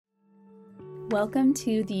Welcome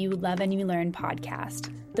to the You Love and You Learn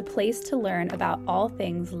podcast, the place to learn about all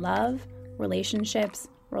things love, relationships,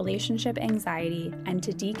 relationship anxiety, and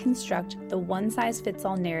to deconstruct the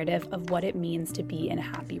one-size-fits-all narrative of what it means to be in a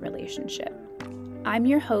happy relationship. I'm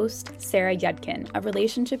your host, Sarah Yudkin, a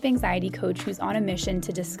relationship anxiety coach who's on a mission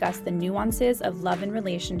to discuss the nuances of love and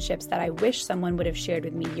relationships that I wish someone would have shared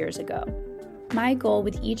with me years ago. My goal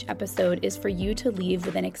with each episode is for you to leave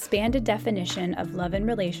with an expanded definition of love and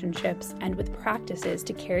relationships and with practices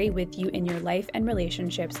to carry with you in your life and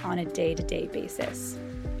relationships on a day-to-day basis.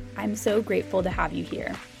 I'm so grateful to have you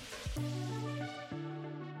here.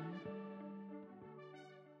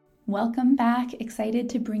 Welcome back. Excited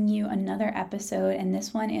to bring you another episode, and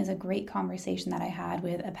this one is a great conversation that I had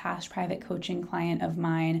with a past private coaching client of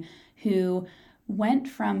mine who went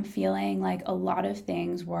from feeling like a lot of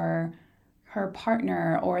things were her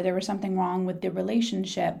partner or there was something wrong with the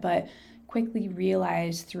relationship, but quickly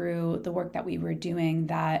realized through the work that we were doing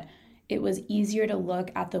that it was easier to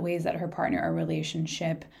look at the ways that her partner or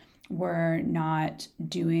relationship were not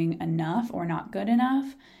doing enough or not good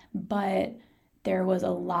enough, but there was a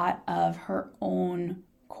lot of her own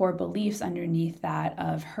core beliefs underneath that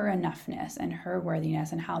of her enoughness and her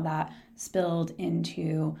worthiness and how that spilled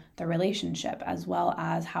into the relationship, as well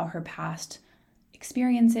as how her past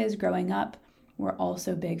experiences growing up were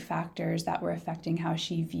also big factors that were affecting how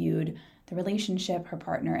she viewed the relationship, her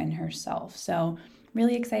partner, and herself. So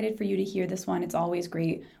really excited for you to hear this one. It's always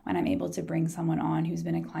great when I'm able to bring someone on who's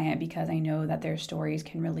been a client because I know that their stories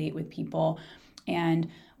can relate with people. And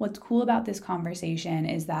what's cool about this conversation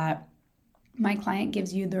is that my client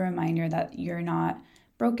gives you the reminder that you're not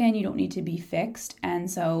broken, you don't need to be fixed. And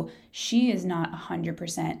so she is not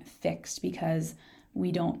 100% fixed because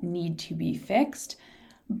we don't need to be fixed,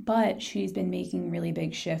 but she's been making really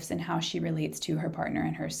big shifts in how she relates to her partner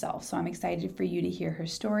and herself. So I'm excited for you to hear her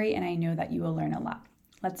story, and I know that you will learn a lot.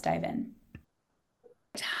 Let's dive in.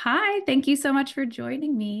 Hi, thank you so much for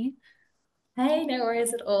joining me. Hey, no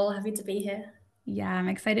worries at all. Happy to be here. Yeah, I'm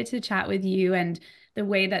excited to chat with you. And the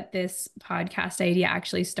way that this podcast idea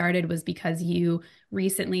actually started was because you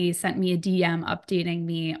recently sent me a DM updating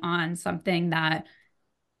me on something that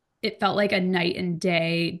it felt like a night and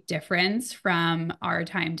day difference from our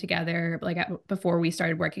time together, like before we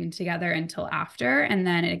started working together until after. And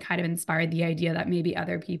then it kind of inspired the idea that maybe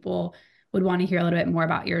other people would want to hear a little bit more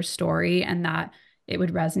about your story and that it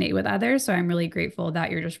would resonate with others. So I'm really grateful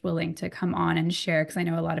that you're just willing to come on and share, because I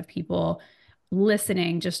know a lot of people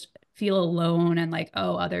listening just feel alone and like,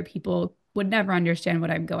 oh, other people would never understand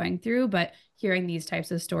what I'm going through. But hearing these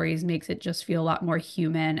types of stories makes it just feel a lot more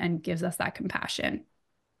human and gives us that compassion.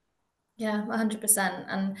 Yeah, 100%.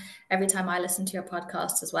 And every time I listen to your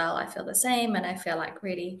podcast as well, I feel the same. And I feel like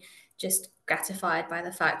really just gratified by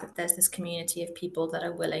the fact that there's this community of people that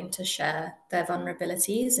are willing to share their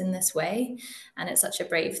vulnerabilities in this way. And it's such a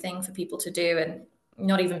brave thing for people to do. And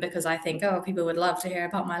not even because I think, oh, people would love to hear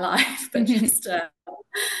about my life, but just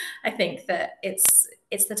I think that it's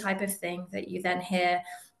the type of thing that you then hear,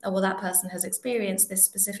 oh, well, that person has experienced this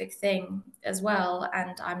specific thing as well.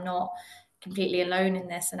 And I'm not completely alone in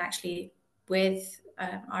this. And actually, with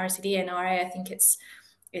RSD and RA, I think it's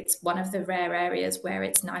one of the rare areas where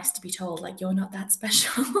it's nice to be told like you're not that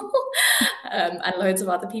special, and loads of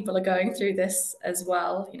other people are going through this as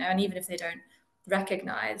well. And even if they don't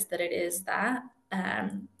recognize that it is that,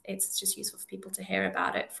 it's just useful for people to hear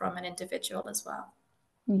about it from an individual as well.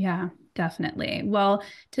 Yeah, definitely. Well,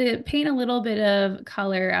 to paint a little bit of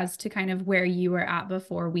color as to kind of where you were at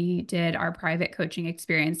before we did our private coaching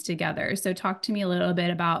experience together. So talk to me a little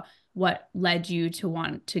bit about what led you to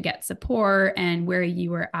want to get support and where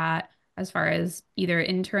you were at as far as either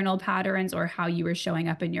internal patterns or how you were showing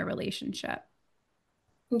up in your relationship.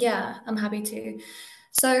 Yeah, I'm happy to.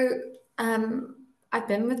 So, I've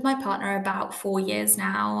been with my partner about 4 years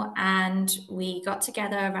now, and we got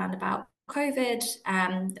together around about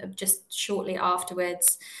COVID, just shortly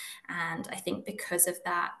afterwards. And I think because of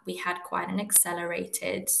that, we had quite an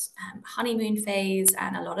accelerated honeymoon phase,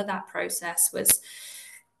 and a lot of that process was,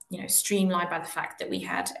 streamlined by the fact that we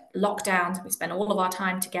had lockdowns. We spent all of our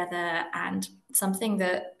time together, and something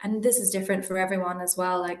that, and this is different for everyone as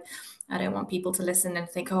well. Like, I don't want people to listen and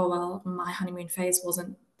think, oh, well, my honeymoon phase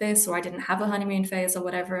wasn't this, or I didn't have a honeymoon phase, or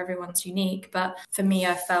whatever. Everyone's unique. But for me,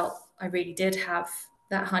 I felt I really did have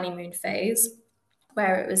that honeymoon phase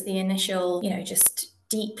where it was the initial, just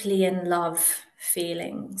deeply in love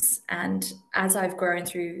feelings. And as I've grown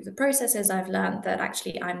through the processes, I've learned that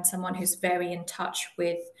actually I'm someone who's very in touch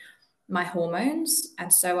with my hormones.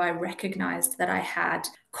 And so I recognized that I had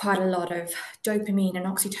quite a lot of dopamine and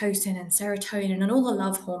oxytocin and serotonin and all the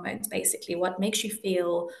love hormones, basically, what makes you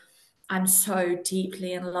feel I'm so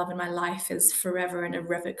deeply in love and my life is forever and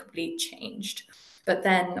irrevocably changed. But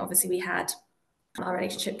then obviously we had our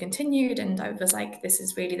relationship continued and I was like, this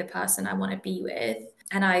is really the person I want to be with.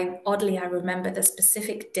 And I remember the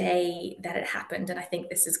specific day that it happened. And I think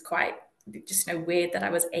this is quite just weird that I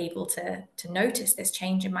was able to notice this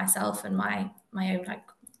change in myself and my own like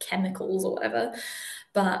chemicals or whatever.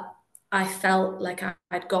 But I felt like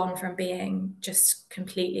I'd gone from being just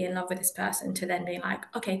completely in love with this person to then being like,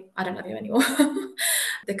 okay, I don't love you anymore.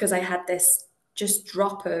 Because I had this just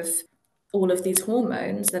drop of all of these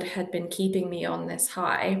hormones that had been keeping me on this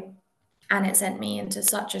high. And it sent me into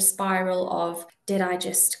such a spiral of, did I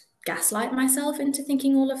just gaslight myself into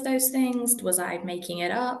thinking all of those things? Was I making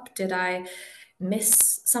it up? Did I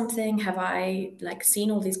miss something? Have I like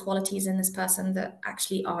seen all these qualities in this person that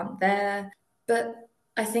actually aren't there? But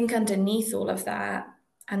I think underneath all of that,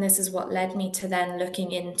 and this is what led me to then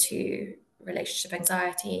looking into relationship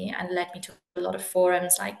anxiety and led me to a lot of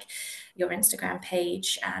forums like your Instagram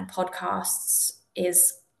page and podcasts,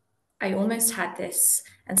 is I almost had this,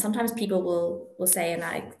 and sometimes people will say, and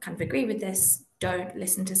I kind of agree with this, don't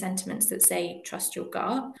listen to sentiments that say trust your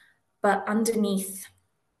gut. But underneath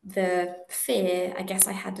the fear, I guess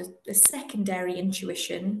I had a secondary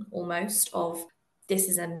intuition almost of, this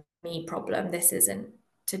is a me problem. This isn't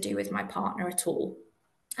to do with my partner at all.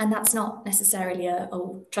 And that's not necessarily a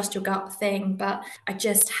oh, trust your gut thing, but I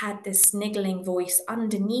just had this niggling voice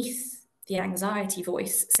underneath the anxiety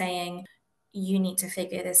voice saying, you need to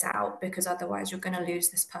figure this out because otherwise you're going to lose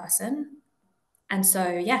this person. And so,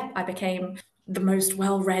 yeah, I became the most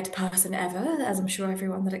well-read person ever, as I'm sure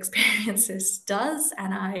everyone that experiences does.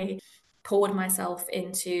 And I poured myself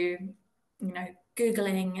into,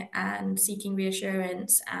 Googling and seeking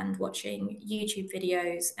reassurance and watching YouTube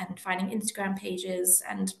videos and finding Instagram pages.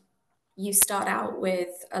 And you start out with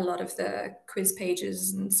a lot of the quiz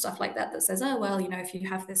pages and stuff like that that says, oh, well, if you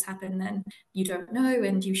have this happen, then you don't know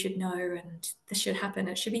and you should know and this should happen.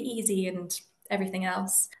 It should be easy and everything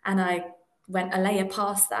else. And I went a layer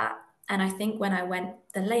past that. And I think when I went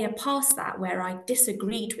the layer past that, where I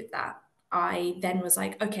disagreed with that, I then was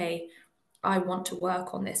like, okay, I want to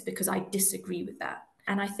work on this because I disagree with that.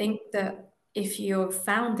 And I think that if you've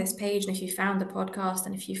found this page and if you found the podcast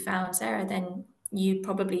and if you found Sarah, then you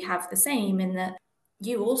probably have the same, in that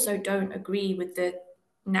you also don't agree with the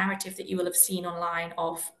narrative that you will have seen online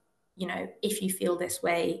of, if you feel this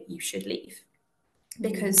way, you should leave.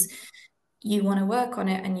 Because you want to work on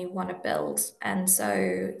it and you want to build. And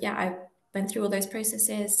so, yeah, I went through all those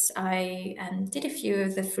processes. I did a few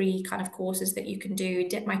of the free kind of courses that you can do,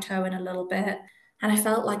 dip my toe in a little bit. And I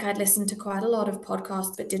felt like I'd listened to quite a lot of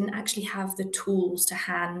podcasts, but didn't actually have the tools to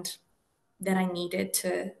hand that I needed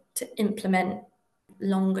to implement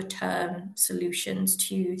longer term solutions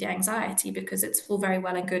to the anxiety, because it's all very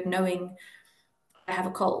well and good knowing I have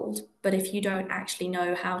a cold, but if you don't actually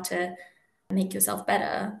know how to make yourself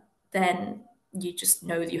better, then you just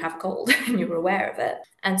know that you have a cold and you're aware of it.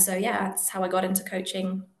 And so, yeah, that's how I got into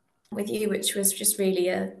coaching with you, which was just really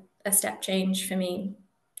a step change for me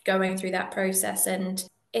going through that process. And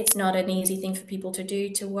it's not an easy thing for people to do,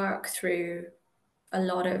 to work through a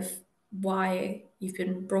lot of why you've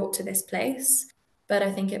been brought to this place. But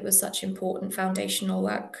I think it was such important foundational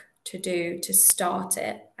work to do to start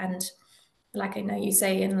it. And like I know you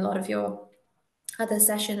say in a lot of your other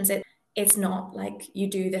sessions, it's not like you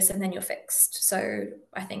do this and then you're fixed. So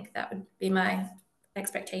I think that would be my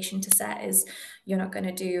expectation to set, is you're not going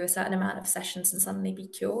to do a certain amount of sessions and suddenly be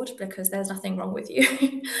cured, because there's nothing wrong with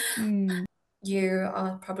you. You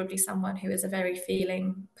are probably someone who is a very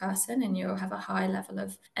feeling person and you'll have a high level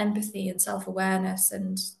of empathy and self-awareness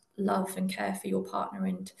and love and care for your partner,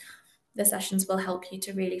 and the sessions will help you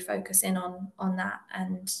to really focus in on that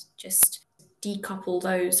and just decouple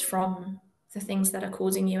those from the things that are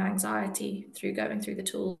causing you anxiety through going through the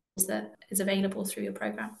tools that is available through your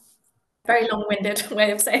program. Very long-winded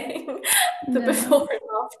way of saying the before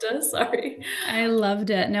and after, sorry. I loved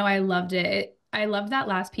it. No, I loved it. I love that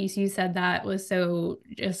last piece you said, that was so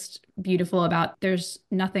just beautiful, about there's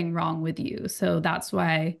nothing wrong with you. So that's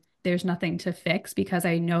why there's nothing to fix, because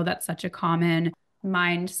I know that's such a common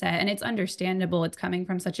mindset, and it's understandable. It's coming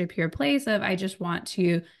from such a pure place of, I just want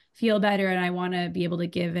to feel better and I want to be able to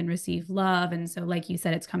give and receive love. And so, like you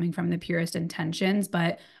said, it's coming from the purest intentions,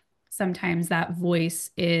 but sometimes that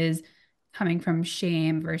voice is coming from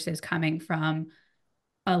shame versus coming from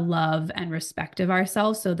a love and respect of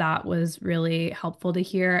ourselves. So that was really helpful to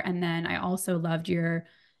hear. And then I also loved your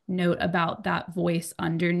note about that voice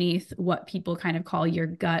underneath what people kind of call your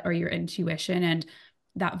gut or your intuition, and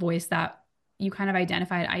that voice that you kind of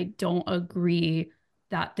identified. I don't agree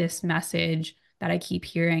that this message that I keep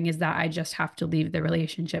hearing is that I just have to leave the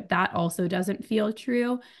relationship. That also doesn't feel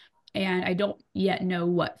true. And I don't yet know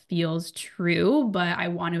what feels true, but I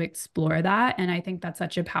want to explore that. And I think that's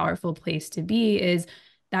such a powerful place to be, is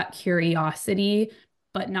that curiosity,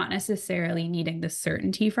 but not necessarily needing the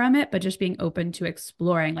certainty from it, but just being open to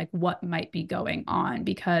exploring like what might be going on.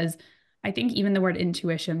 Because I think even the word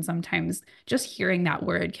intuition, sometimes just hearing that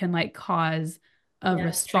word can like cause a Yeah,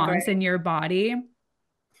 it's triggering. response in your body.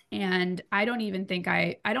 And I don't even think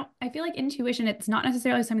I feel like intuition, it's not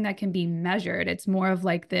necessarily something that can be measured. It's more of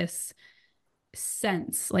like this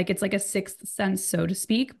sense, like it's like a sixth sense, so to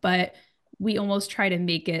speak, but we almost try to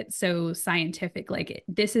make it so scientific, like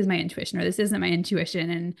this is my intuition or this isn't my intuition.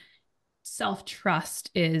 And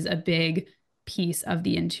self-trust is a big piece of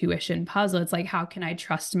the intuition puzzle. It's like, how can I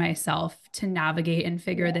trust myself to navigate and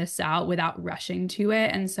figure Yeah. this out without rushing to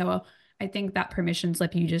it? And so I think that permission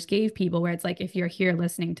slip you just gave people, where it's like, if you're here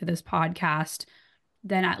listening to this podcast,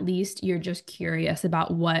 then at least you're just curious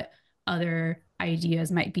about what other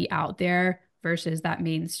ideas might be out there versus that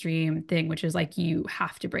mainstream thing, which is like you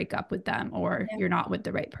have to break up with them or Yeah. you're not with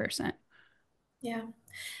the right person. Yeah.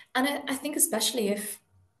 And I think especially if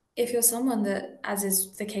you're someone that, as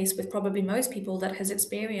is the case with probably most people, that has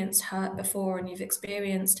experienced hurt before, and you've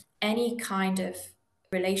experienced any kind of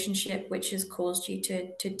relationship which has caused you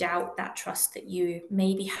to doubt that trust that you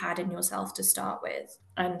maybe had in yourself to start with,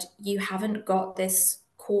 and you haven't got this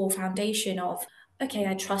core foundation of, okay,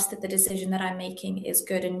 I trust that the decision that I'm making is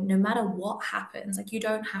good, and no matter what happens, like, you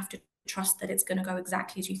don't have to trust that it's going to go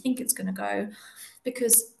exactly as you think it's going to go,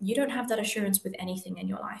 because you don't have that assurance with anything in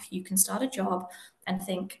your life. You can start a job and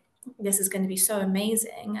think this is going to be so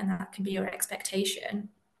amazing, and that can be your expectation.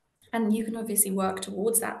 And you can obviously work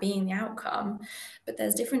towards that being the outcome, but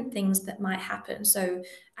there's different things that might happen. So,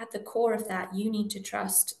 at the core of that, you need to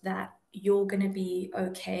trust that you're going to be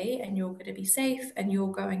okay, and you're going to be safe, and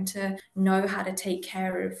you're going to know how to take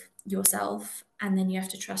care of yourself. And then you have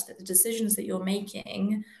to trust that the decisions that you're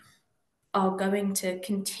making are going to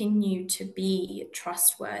continue to be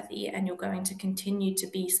trustworthy, and you're going to continue to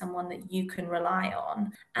be someone that you can rely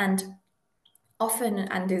on. And often,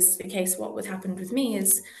 and is the case, what would happen with me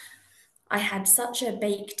is I had such a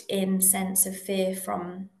baked in sense of fear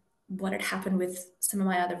from what had happened with some of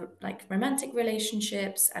my other like romantic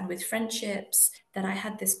relationships and with friendships, that I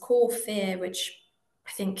had this core fear, which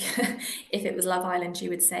I think if it was Love Island, you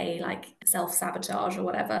would say like self sabotage or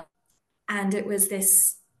whatever. And it was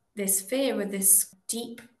this fear with this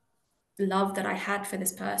deep love that I had for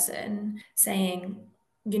this person, saying,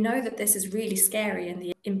 you know, that this is really scary, and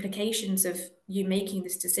the implications of you making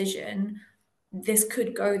this decision, this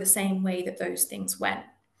could go the same way that those things went.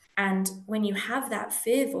 And when you have that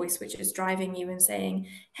fear voice, which is driving you and saying,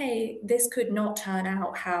 hey, this could not turn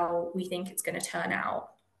out how we think it's going to turn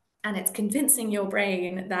out, and it's convincing your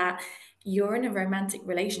brain that you're in a romantic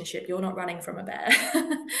relationship, you're not running from a bear.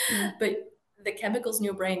 Mm. But the chemicals in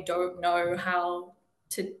your brain don't know how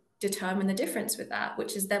to determine the difference with that,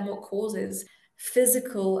 which is then what causes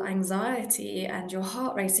physical anxiety, and your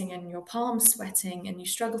heart racing and your palms sweating and you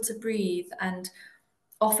struggle to breathe. And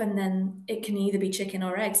often then it can either be chicken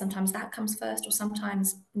or egg. Sometimes that comes first, or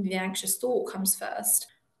sometimes the anxious thought comes first.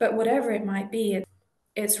 But whatever it might be,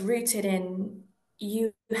 it's rooted in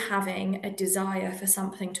you having a desire for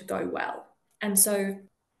something to go well. And so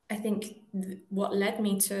I think what led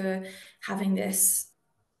me to having this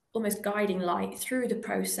almost guiding light through the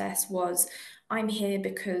process was, I'm here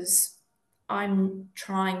because I'm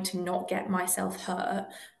trying to not get myself hurt,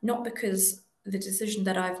 not because the decision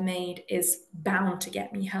that I've made is bound to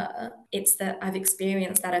get me hurt. It's that I've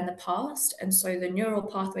experienced that in the past. And so the neural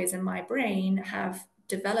pathways in my brain have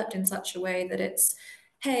developed in such a way that it's,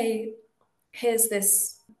 hey, here's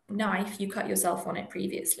this knife, you cut yourself on it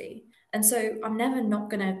previously. And so I'm never not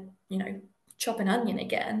going to, chop an onion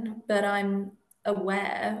again, but I'm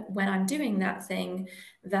aware when I'm doing that thing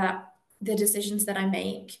that the decisions that I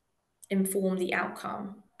make inform the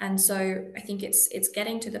outcome. And so I think it's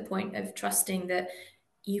getting to the point of trusting that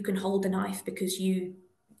you can hold the knife because you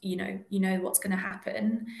know what's going to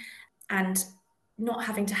happen, and not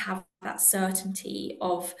having to have that certainty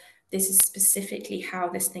of this is specifically how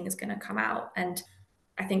this thing is going to come out. And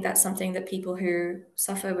I think that's something that people who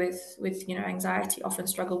suffer with anxiety often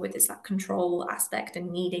struggle with, is that control aspect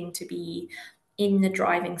and needing to be in the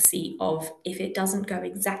driving seat of, if it doesn't go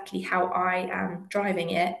exactly how I am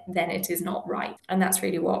driving it, then it is not right. And that's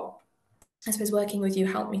really what I suppose working with you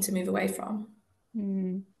helped me to move away from.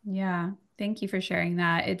 Yeah. Thank you for sharing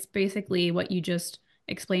that. It's basically what you just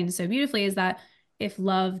explained so beautifully, is that if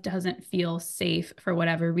love doesn't feel safe for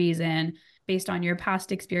whatever reason, based on your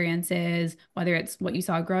past experiences, whether it's what you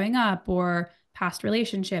saw growing up or past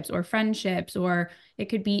relationships or friendships, or it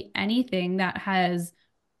could be anything that has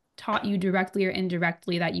taught you directly or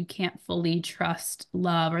indirectly that you can't fully trust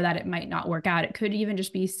love, or that it might not work out. It could even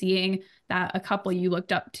just be seeing that a couple you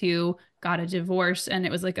looked up to got a divorce and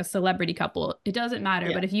it was like a celebrity couple. It doesn't matter.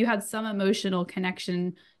 Yeah. But if you had some emotional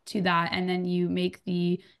connection to that, and then you make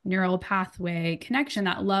the neural pathway connection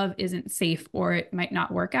that love isn't safe or it might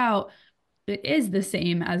not work out, it is the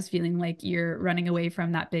same as feeling like you're running away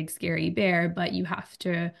from that big scary bear, but you have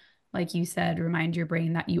to, like you said, remind your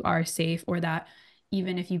brain that you are safe, or that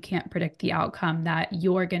even if you can't predict the outcome, that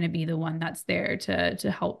you're going to be the one that's there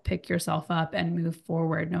to help pick yourself up and move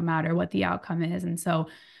forward no matter what the outcome is. And so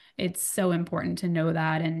it's so important to know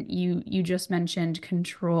that. And you just mentioned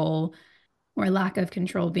control, or lack of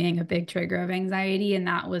control, being a big trigger of anxiety. And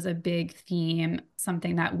that was a big theme,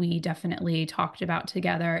 something that we definitely talked about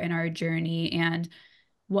together in our journey. And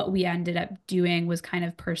what we ended up doing was kind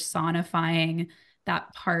of personifying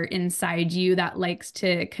that part inside you that likes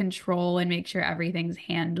to control and make sure everything's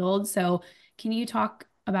handled. So, can you talk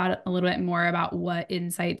about a little bit more about what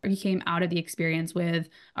insight you came out of the experience with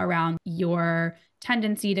around your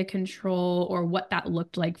tendency to control, or what that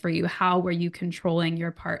looked like for you? How were you controlling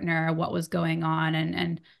your partner? What was going on?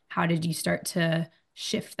 And how did you start to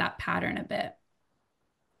shift that pattern a bit?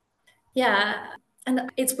 Yeah.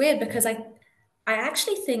 And it's weird because I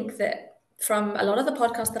actually think that from a lot of the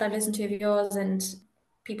podcasts that I've listened to of yours and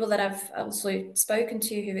people that I've also spoken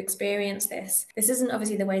to who've experienced this isn't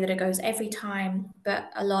obviously the way that it goes every time, but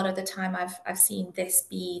a lot of the time I've seen this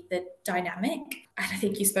be the dynamic. And I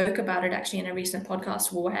think you spoke about it actually in a recent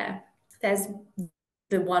podcast where there's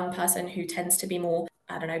the one person who tends to be more,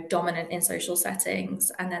 I don't know, dominant in social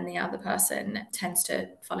settings, and then the other person tends to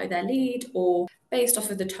follow their lead or based off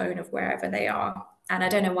of the tone of wherever they are. And I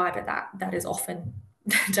don't know why, but that is often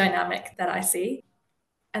the dynamic that I see.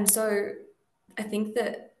 And so I think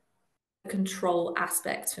that the control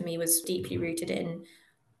aspect for me was deeply rooted in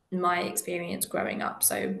my experience growing up.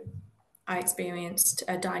 So I experienced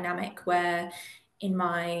a dynamic where in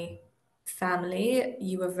my family,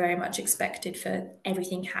 you were very much expected for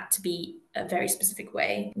everything had to be a very specific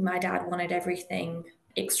way. My dad wanted everything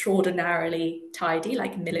extraordinarily tidy,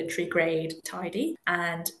 like military grade tidy.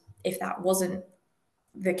 And if that wasn't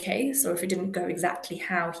the case, or if it didn't go exactly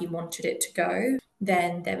how he wanted it to go,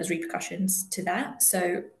 then there was repercussions to that.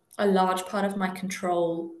 So a large part of my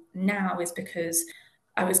control now is because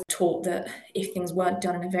I was taught that if things weren't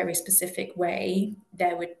done in a very specific way,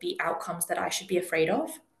 there would be outcomes that I should be afraid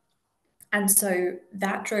of. And so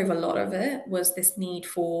that drove a lot of it, was this need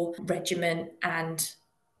for regiment and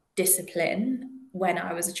discipline when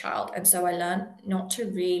I was a child. And so I learned not to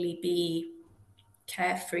really be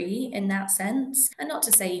carefree in that sense. And not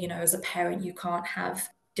to say, as a parent, you can't have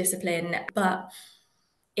discipline, but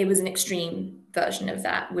it was an extreme version of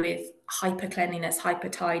that with hyper cleanliness, hyper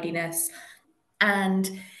tidiness.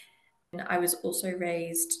 And I was also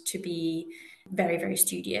raised to be very, very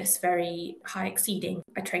studious, very high exceeding.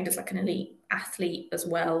 I trained as like an elite athlete as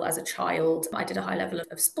well as a child. I did a high level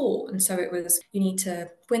of sport. And so it was, you need to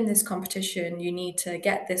win this competition, you need to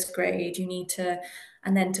get this grade,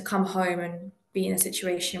 and then to come home and be in a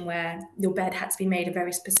situation where your bed had to be made a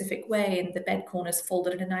very specific way and the bed corners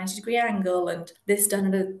folded at a 90-degree angle and this done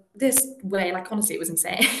in this way. Like, honestly, it was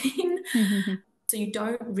insane. So you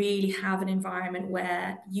don't really have an environment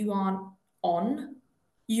where you aren't on,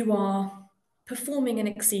 you are performing and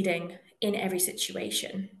exceeding in every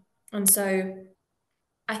situation. And so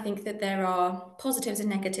I think that there are positives and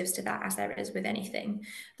negatives to that, as there is with anything.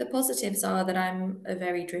 The positives are that I'm a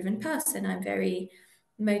very driven person. I'm very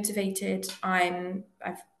motivated. I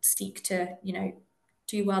seek to,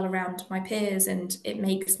 do well around my peers, and it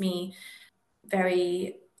makes me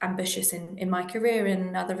very ambitious in my career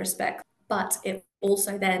in other respects. But it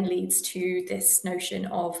also then leads to this notion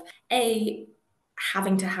of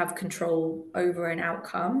having to have control over an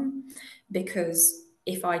outcome, because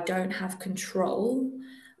if I don't have control,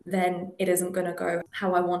 then it isn't going to go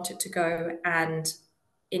how I want it to go. And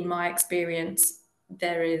in my experience,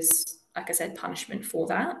 there is, like I said, punishment for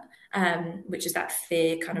that, which is that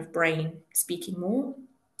fear kind of brain speaking more.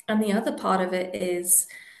 And the other part of it is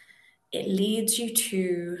it leads you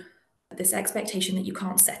to this expectation that you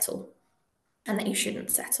can't settle and that you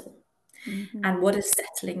shouldn't settle. Mm-hmm. And what does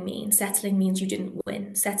settling mean? Settling means you didn't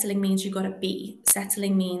win. Settling means you got a B.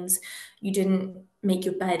 Settling means you didn't make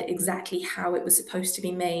your bed exactly how it was supposed to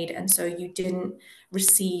be made. And so you didn't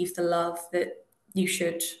receive the love that you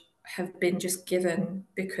should have been just given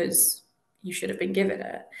because you should have been given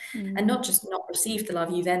it. And Mm-hmm. not just not received the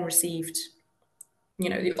love, you then received,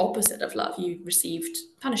 the opposite of love. You received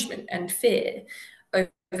punishment and fear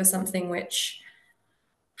over something which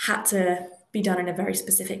had to be done in a very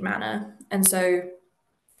specific manner. And so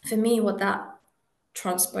for me, what that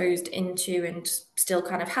transposed into and still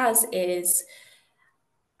kind of has is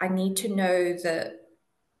I need to know that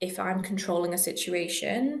if I'm controlling a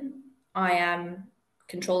situation, I am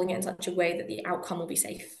controlling it in such a way that the outcome will be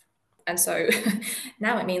safe. And so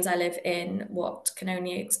now it means I live in what can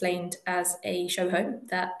only be explained as a show home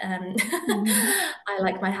that Mm-hmm. I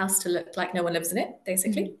like my house to look like no one lives in it,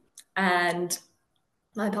 basically. And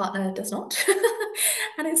my partner does not.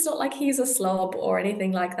 And it's not like he's a slob or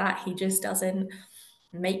anything like that. He just doesn't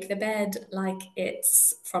make the bed like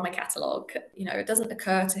it's from a catalogue. You know, it doesn't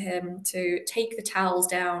occur to him to take the towels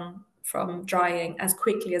down from drying as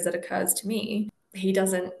quickly as it occurs to me. He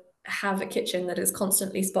doesn't have a kitchen that is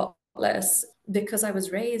constantly spotless because I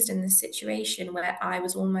was raised in this situation where I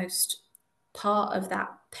was almost part of that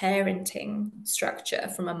parenting structure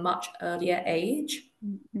from a much earlier age.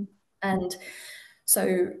 Mm-hmm. And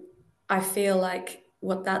so I feel like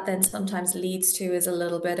what that then sometimes leads to is a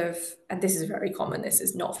little bit of, and this is very common, this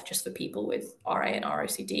is not just for people with RA and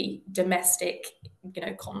ROCD, domestic,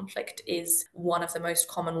 conflict is one of the most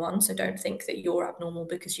common ones. So don't think that you're abnormal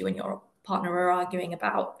because you and your partner are arguing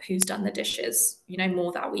about who's done the dishes,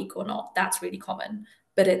 more that week or not. That's really common.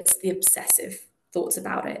 But it's the obsessive thoughts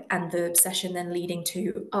about it and the obsession then leading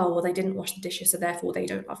to, oh, well, they didn't wash the dishes, so therefore they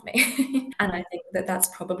don't love me. And I think that that's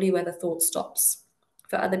probably where the thought stops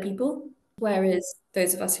for other people. Whereas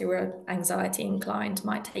those of us who are anxiety inclined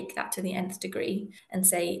might take that to the nth degree and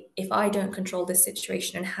say, if I don't control this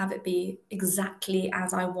situation and have it be exactly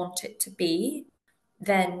as I want it to be,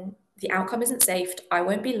 then the outcome isn't safe. I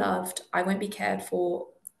won't be loved. I won't be cared for.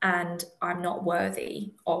 And I'm not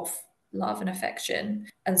worthy of love and affection.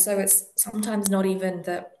 And so it's sometimes not even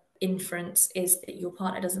that inference is that your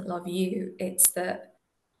partner doesn't love you. It's that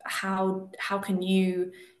how can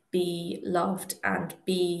you be loved and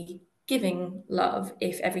be giving love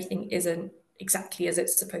if everything isn't exactly as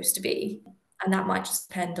it's supposed to be? And that might just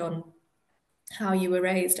depend on how you were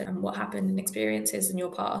raised and what happened and experiences in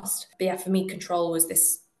your past. But yeah, for me, control was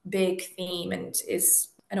this big theme and is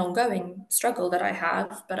an ongoing struggle that I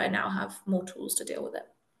have, but I now have more tools to deal with it.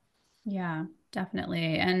 Yeah,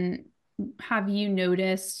 definitely. And have you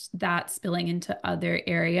noticed that spilling into other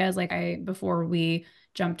areas? Before we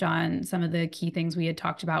jumped on, some of the key things we had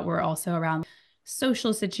talked about were also around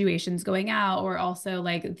social situations going out, or also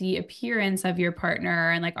like the appearance of your partner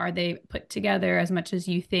and like, are they put together as much as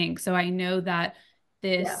you think? So I know that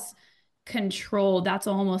Yeah. this control, that's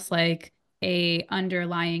almost like a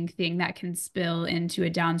underlying thing that can spill into a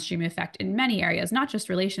downstream effect in many areas, not just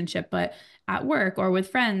relationship, but at work or with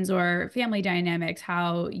friends or family dynamics,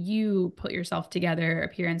 how you put yourself together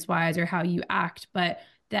appearance wise or how you act. But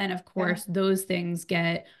then, of Yeah. course, those things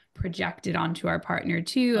get projected onto our partner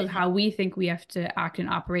too, of how we think we have to act and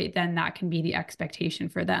operate. Then that can be the expectation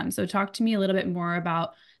for them. So, talk to me a little bit more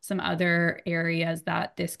about some other areas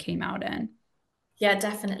that this came out in. Yeah,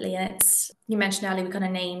 definitely. And it's, you mentioned earlier, we kind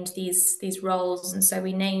of named these roles, and so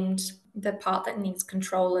we named the part that needs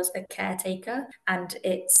control as the caretaker, and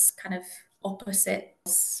it's kind of opposite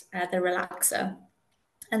the relaxer.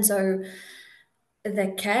 And so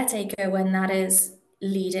the caretaker, when that is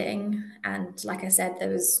leading, and like I said,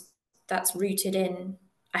 that's rooted in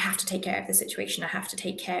I have to take care of the situation, I have to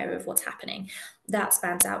take care of what's happening. That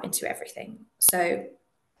spans out into everything. So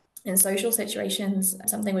in social situations,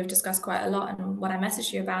 something we've discussed quite a lot, and what I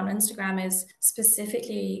messaged you about on Instagram is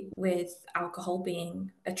specifically with alcohol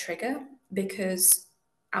being a trigger, because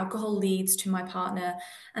alcohol leads to my partner,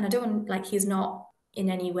 and I don't want, like, he's not in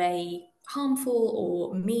any way harmful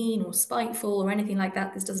or mean or spiteful or anything like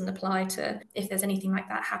that. This doesn't apply to if there's anything like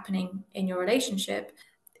that happening in your relationship.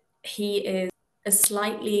 He is a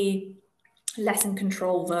slightly less in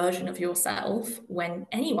control version of yourself when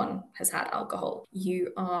anyone has had alcohol.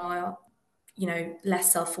 You are,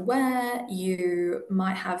 less self-aware. You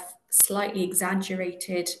might have slightly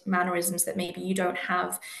exaggerated mannerisms that maybe you don't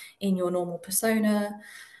have in your normal persona.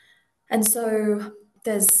 And so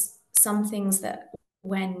there's some things that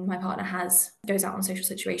when my partner goes out on social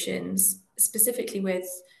situations, specifically with,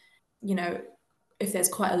 you know, if there's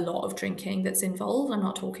quite a lot of drinking that's involved, I'm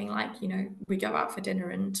not talking like, we go out for dinner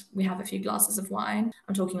and we have a few glasses of wine.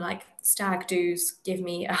 I'm talking like stag do's give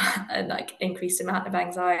me a like increased amount of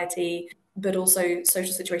anxiety, but also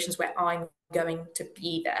social situations where I'm going to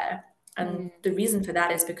be there. And the reason for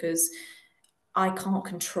that is because I can't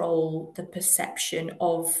control the perception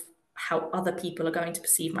of how other people are going to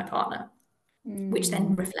perceive my partner, which then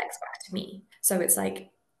Mm. reflects back to me. So it's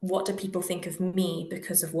like, what do people think of me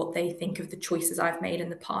because of what they think of the choices I've made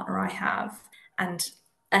and the partner I have? And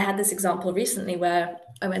I had this example recently where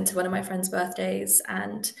I went to one of my friends' birthdays,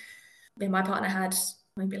 and my partner had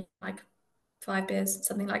maybe like 5 beers,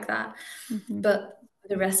 something like that. Mm-hmm. But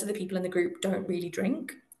the rest of the people in the group don't really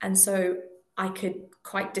drink. And so I could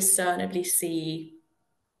quite discernibly see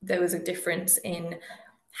there was a difference in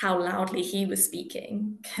how loudly he was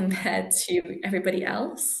speaking compared to everybody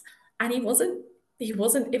else. And it wasn't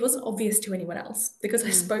obvious to anyone else, because I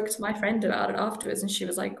Mm. spoke to my friend about it afterwards, and she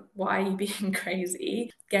was like, why are you being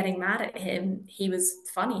crazy, getting mad at him? He was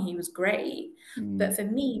funny, he was great. But Mm. for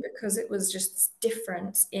me, because it was just this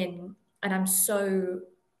difference in, and I'm so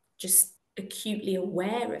just acutely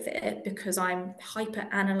aware of it because I'm hyper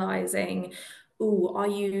analyzing, oh, are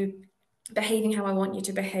you behaving how I want you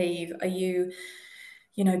to behave? Are you,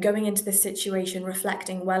 going into this situation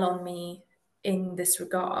reflecting well on me in this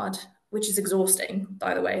regard, which is exhausting,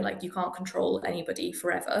 by the way. Like, you can't control anybody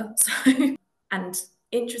forever. So, and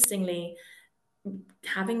interestingly,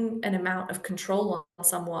 having an amount of control on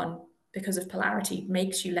someone because of polarity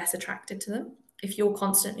makes you less attracted to them. If you're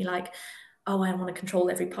constantly like, oh, I want to control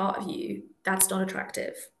every part of you, that's not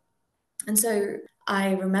attractive. And so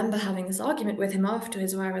I remember having this argument with him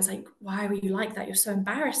afterwards where I was like, why were you like that? You're so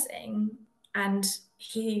embarrassing. And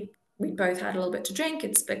we both had a little bit to drink.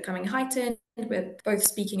 It's becoming heightened. We're both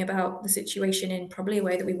speaking about the situation in probably a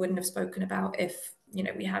way that we wouldn't have spoken about if,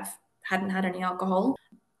 we hadn't had any alcohol.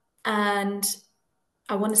 And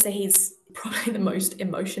I want to say he's probably the most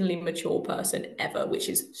emotionally mature person ever, which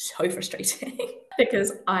is so frustrating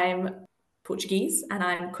because I'm Portuguese and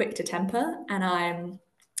I'm quick to temper, and I'm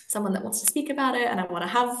someone that wants to speak about it and I want to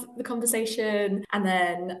have the conversation. And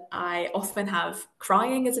then I often have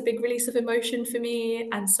crying as a big release of emotion for me.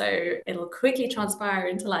 And so it'll quickly transpire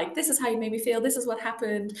into like, this is how you made me feel, this is what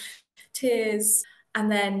happened, tears.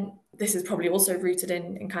 And then this is probably also rooted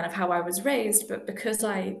in kind of how I was raised, but because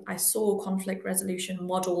I saw conflict resolution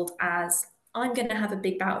modeled as, I'm going to have a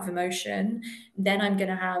big bout of emotion, then I'm going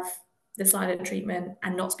to have the silent treatment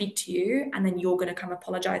and not speak to you, and then you're going to come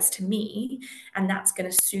apologize to me, and that's going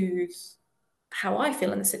to soothe how I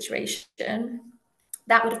feel in the situation.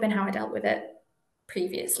 That would have been how I dealt with it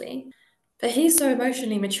previously. But he's so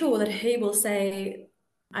emotionally mature that he will say,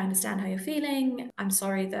 I understand how you're feeling. I'm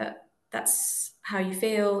sorry that that's how you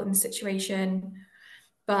feel in the situation,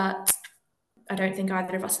 but I don't think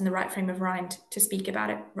either of us in the right frame of mind to speak about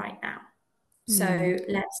it right now. Mm. So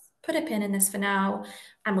let's put a pin in this for now,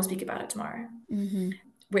 and we'll speak about it tomorrow. Mm-hmm.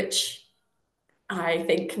 Which I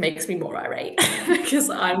think makes me more irate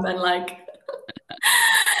because I'm then like,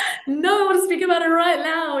 no, I want to speak about it right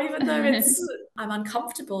now, even though I'm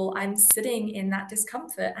uncomfortable. I'm sitting in that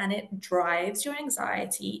discomfort and it drives your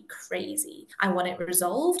anxiety crazy. I want it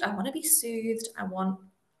resolved. I want to be soothed. I want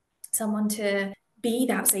someone to be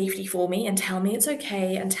that safety for me and tell me it's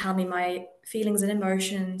okay and tell me my feelings and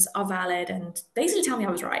emotions are valid and basically tell me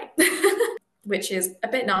I was right, which is a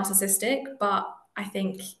bit narcissistic, but I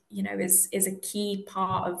think, is a key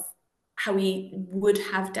part of how we would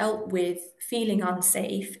have dealt with feeling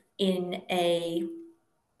unsafe in a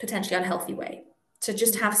potentially unhealthy way. To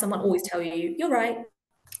just have someone always tell you, you're right.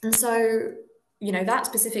 And so, that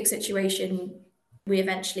specific situation, we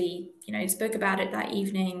eventually, spoke about it that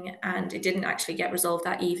evening, and it didn't actually get resolved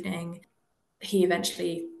that evening. He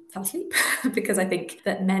eventually fell asleep because I think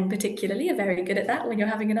that men particularly are very good at that. When you're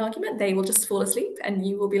having an argument, they will just fall asleep and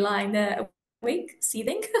you will be lying there awake,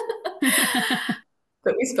 seething.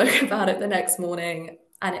 But we spoke about it the next morning,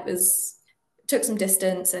 and took some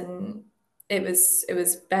distance, and it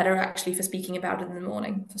was better actually for speaking about it in the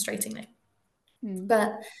morning, frustratingly. Mm.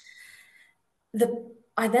 But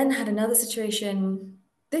I then had another situation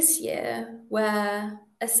this year where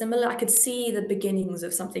I could see the beginnings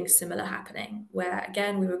of something similar happening, where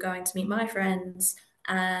again, we were going to meet my friends,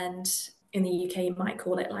 and in the UK, you might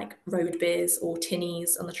call it like road beers or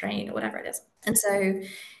tinnies on the train or whatever it is. And so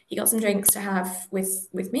he got some drinks to have with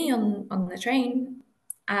me on the train,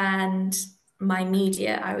 and my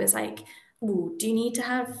immediate, I was like, "Oh, do you need to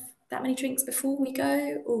have that many drinks before we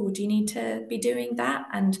go? Oh, do you need to be doing that?"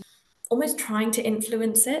 And almost trying to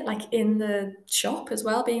influence it, like in the shop as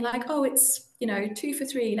well, being like, oh, it's, 2 for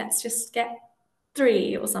 3, let's just get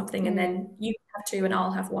 3 or something, and Mm. then you have 2 and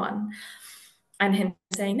I'll have 1. And him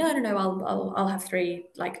saying, no, no, no, I'll have 3,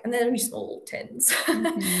 like, and they're only small tins.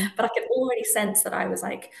 Mm-hmm. But I could already sense that I was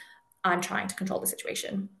like, I'm trying to control the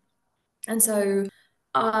situation. And so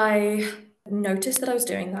I noticed that I was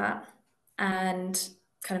doing that and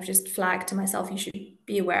kind of just flagged to myself, you should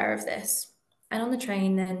be aware of this. And on the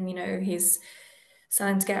train, then, he's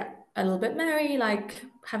starting to get a little bit merry, like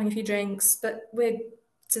having a few drinks. But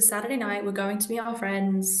it's a Saturday night, we're going to meet our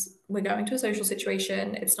friends, we're going to a social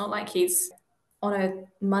situation. It's not like he's on a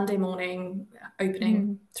Monday morning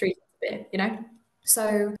opening 3 beer,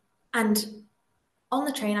 So, and on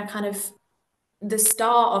the train, the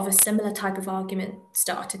start of a similar type of argument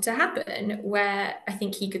started to happen where I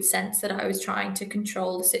think he could sense that I was trying to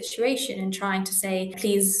control the situation and trying to say,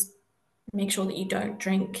 please make sure that you don't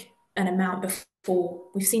drink an amount before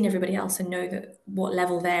we've seen everybody else and know that what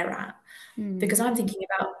level they're at. Because I'm thinking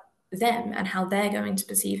about them and how they're going to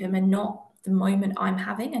perceive him and not the moment I'm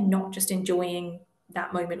having and not just enjoying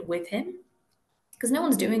that moment with him. Because no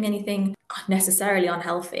one's doing anything necessarily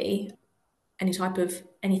unhealthy. Any type of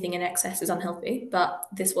anything in excess is unhealthy, but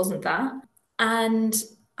this wasn't that. And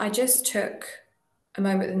I just took a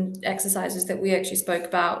moment in exercises that we actually spoke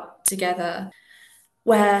about together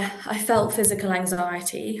where I felt physical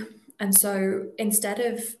anxiety. And so instead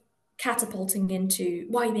of catapulting into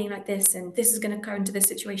why are you being like this and this is going to go into this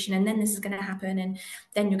situation and then this is going to happen and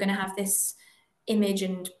then you're going to have this image,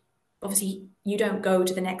 and obviously you don't go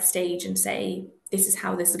to the next stage and say this is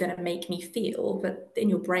how this is going to make me feel, but in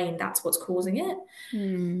your brain that's what's causing it.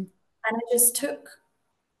 And I just took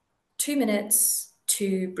 2 minutes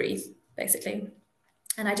to breathe, basically,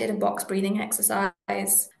 and I did a box breathing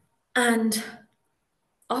exercise. And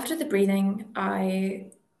after the breathing, I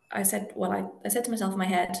said, I said to myself in my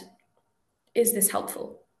head, is this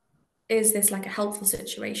helpful? Is this like a helpful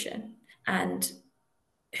situation? And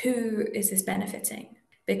who is this benefiting?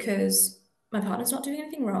 Because my partner's not doing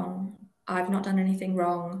anything wrong. I've not done anything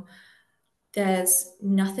wrong. There's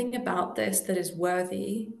nothing about this that is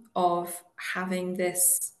worthy of having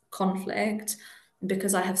this conflict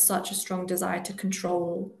because I have such a strong desire to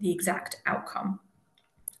control the exact outcome.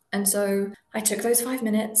 And so I took those 5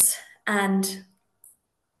 minutes, and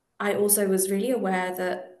I also was really aware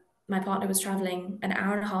that my partner was traveling an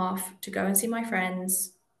hour and a half to go and see my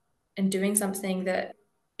friends and doing something that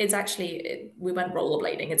it's actually, we went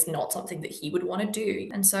rollerblading. It's not something that he would want to do.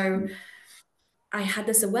 And so I had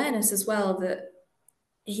this awareness as well that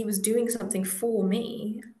he was doing something for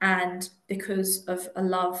me and because of a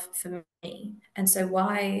love for me. And so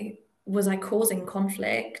why was I causing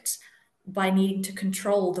conflict by needing to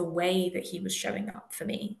control the way that he was showing up for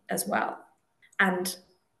me as well? And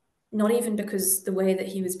not even because the way that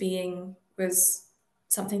he was being was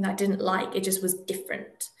something that I didn't like, it just was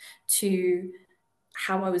different to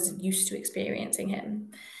how I was used to experiencing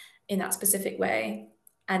him in that specific way.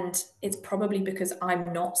 And it's probably because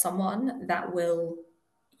I'm not someone that will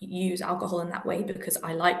use alcohol in that way because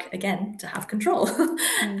I like, again, to have control.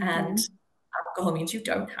 And alcohol means you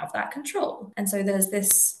don't have that control. And so there's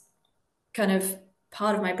this kind of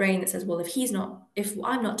part of my brain that says, well, if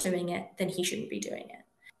I'm not doing it, then he shouldn't be doing it.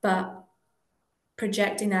 But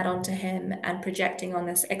projecting that onto him and projecting on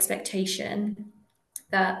this expectation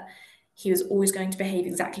that he was always going to behave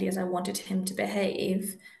exactly as I wanted him to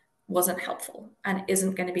behave wasn't helpful and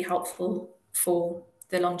isn't going to be helpful for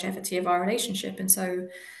the longevity of our relationship. And so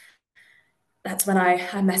that's when I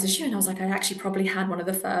messaged you and I was like, I actually probably had one of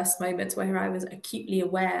the first moments where I was acutely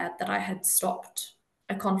aware that I had stopped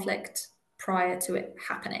a conflict prior to it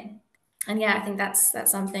happening. And yeah, I think that's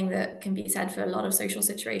something that can be said for a lot of social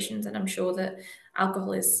situations. And I'm sure that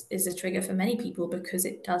alcohol is a trigger for many people because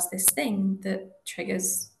it does this thing that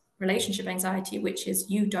triggers relationship anxiety, which is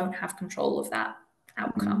you don't have control of that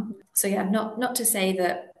outcome. So yeah, not to say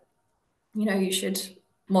that, you should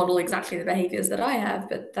model exactly the behaviors that I have,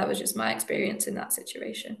 but that was just my experience in that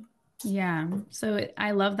situation. Yeah. So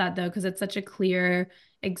I love that though, because it's such a clear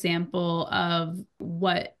example of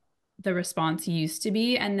what the response used to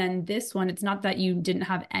be. And then this one, it's not that you didn't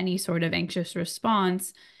have any sort of anxious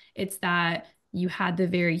response, it's that you had the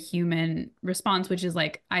very human response, which is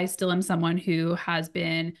like, I still am someone who has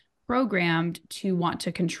been programmed to want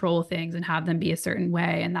to control things and have them be a certain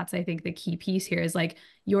way. And that's, I think, the key piece here is like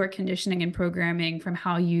your conditioning and programming from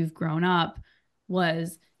how you've grown up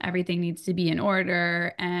was everything needs to be in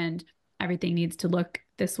order and everything needs to look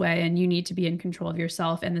this way and you need to be in control of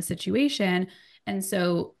yourself and the situation. And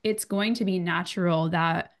so it's going to be natural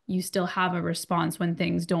that you still have a response when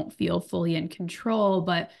things don't feel fully in control,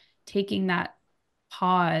 but taking that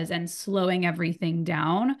pause and slowing everything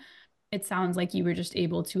down, it sounds like you were just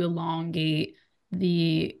able to elongate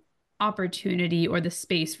the opportunity or the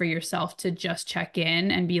space for yourself to just check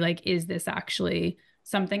in and be like, is this actually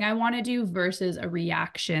something I want to do versus a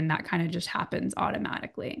reaction that kind of just happens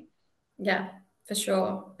automatically? Yeah, for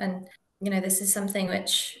sure. And, this is something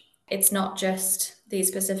which it's not just the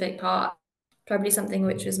specific part, probably something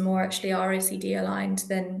which was more actually ROCD aligned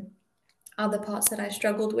than other parts that I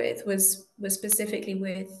struggled with was specifically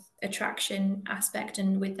with attraction aspect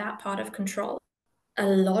and with that part of control. A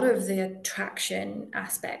lot of the attraction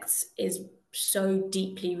aspects is so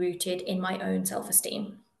deeply rooted in my own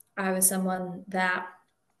self-esteem. I was someone that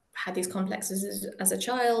had these complexes as a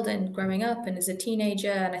child and growing up and as a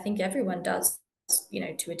teenager, and I think everyone does,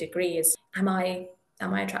 to a degree. Is am I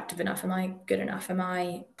attractive enough? Am I good enough? Am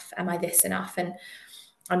I this enough? And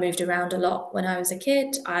I moved around a lot when I was a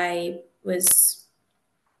kid. I was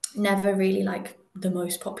never really like the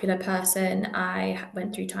most popular person. I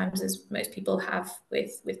went through times, as most people have,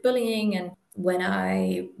 with bullying, and when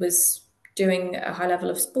I was doing a high level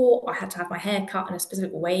of sport, I had to have my hair cut in a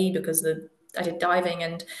specific way because I did diving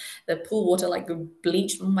and the pool water like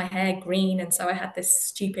bleached my hair green, and so I had this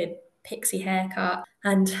stupid pixie haircut.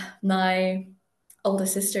 And my older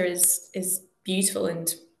sister is beautiful,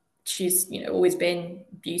 and she's always been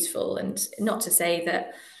beautiful, and not to say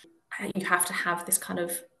that you have to have this kind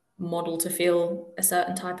of model to feel a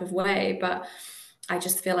certain type of way, but I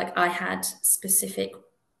just feel like I had specific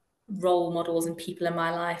role models and people in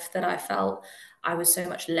my life that I felt I was so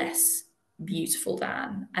much less beautiful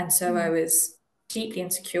than. And so I was deeply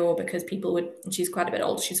insecure because people would, and she's quite a bit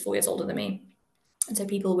older, she's 4 years older than me. And so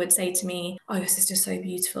people would say to me, oh, your sister's so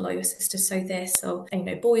beautiful, or your sister's so this, or,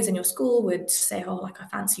 and, boys in your school would say, oh, like I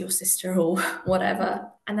fancy your sister or whatever.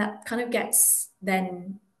 And that kind of gets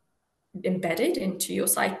then embedded into your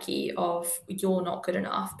psyche of you're not good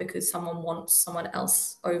enough because someone wants someone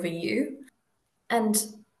else over you. And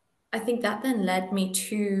I think that then led me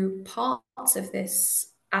to parts of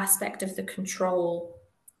this aspect of the control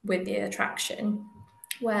with the attraction,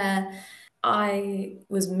 where I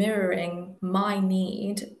was mirroring my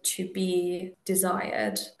need to be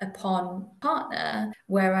desired upon partner,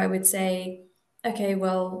 where I would say, okay,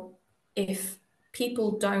 well, if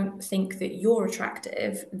people don't think that you're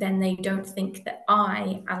attractive, then they don't think that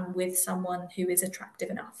I am with someone who is attractive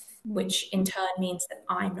enough, which in turn means that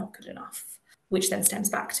I'm not good enough, which then stems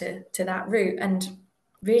back to that root. And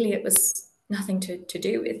really, it was nothing to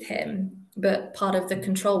do with him. But part of the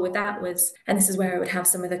control with that was, and this is where I would have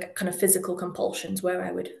some of the kind of physical compulsions, where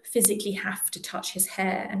I would physically have to touch his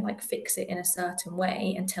hair and like fix it in a certain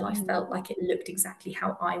way until I felt like it looked exactly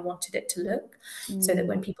how I wanted it to look. So that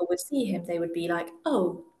when people would see him, they would be like,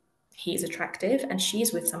 oh, he's attractive and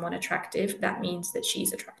she's with someone attractive. That means that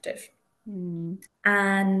she's attractive.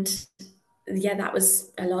 And yeah, that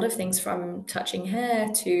was a lot of things, from touching hair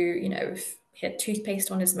to, if he had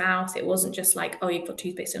toothpaste on his mouth, it wasn't just like, oh, you've got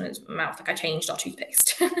toothpaste on his mouth, like I changed our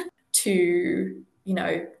toothpaste, to,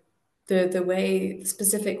 the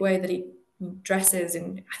specific way that he dresses.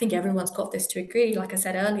 And I think everyone's got this to agree. Like I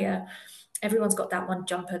said earlier, everyone's got that one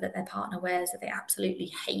jumper that their partner wears that they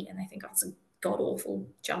absolutely hate and they think that's a god awful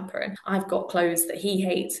jumper. And I've got clothes that he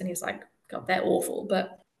hates and he's like, God, they're awful.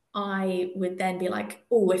 But I would then be like,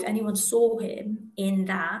 oh, if anyone saw him in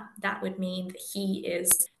that, that would mean that he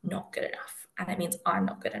is not good enough. And it means I'm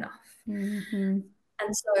not good enough. And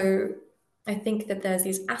so I think that there's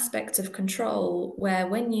these aspects of control where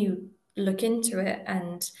when you look into it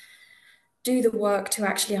and do the work to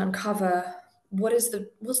actually uncover what's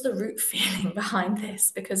the root feeling behind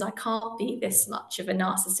this, because I can't be this much of a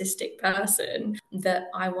narcissistic person that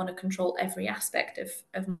I want to control every aspect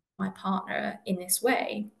of my partner in this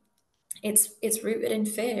way. It's rooted in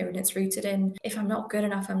fear, and it's rooted in, if I'm not good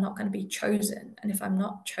enough, I'm not going to be chosen, and if I'm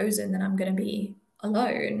not chosen, then I'm going to be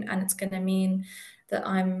alone, and it's going to mean that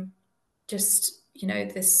I'm just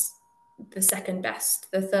the second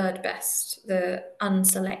best, the third best, the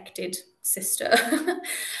unselected sister.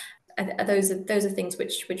 Those are things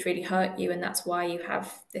which really hurt you, and that's why you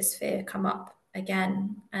have this fear come up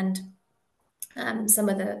again. And some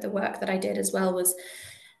of the work that I did as well was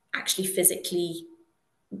actually physically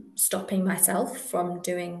stopping myself from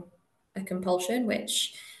doing a compulsion,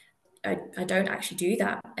 which I don't actually do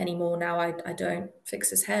that anymore now. I don't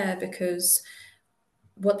fix his hair, because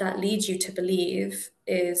what that leads you to believe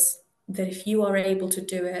is that if you are able to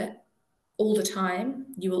do it all the time,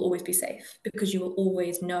 you will always be safe, because you will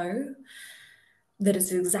always know that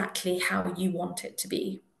it's exactly how you want it to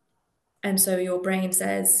be. And so your brain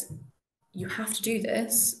says, you have to do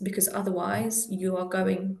this because otherwise you are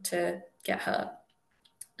going to get hurt.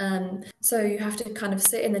 So you have to kind of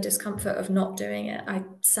sit in the discomfort of not doing it. I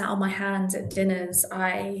sat on my hands at dinners.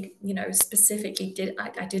 I, specifically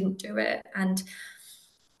I didn't do it. And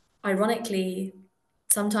ironically,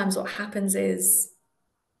 sometimes what happens is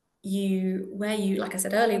like I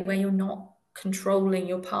said earlier, where you're not controlling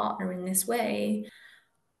your partner in this way,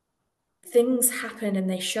 things happen and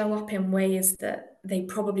they show up in ways that they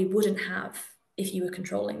probably wouldn't have if you were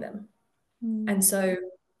controlling them. And so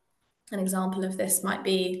an example of this might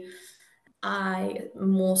be,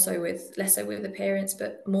 less so with appearance,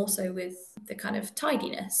 but more so with the kind of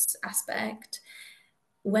tidiness aspect.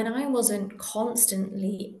 when I wasn't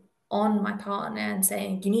constantly on my partner and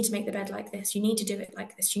saying, you need to make the bed like this, you need to do it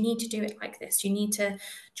like this, you need to do it like this, you need to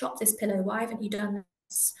chop this pillow, why haven't you done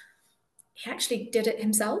this? He actually did it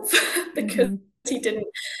himself because Mm-hmm. he didn't.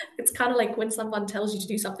 It's kind of like when someone tells you to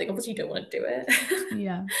do something, obviously you don't want to do it.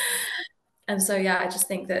 Yeah. And so, yeah, I just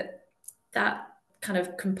think that that kind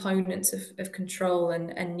of components of control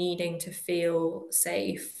and needing to feel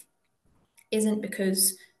safe isn't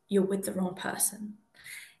because you're with the wrong person.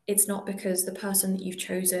 It's not because the person that you've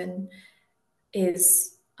chosen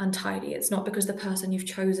is untidy. It's not because the person you've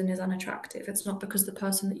chosen is unattractive. It's not because the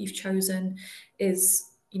person that you've chosen is,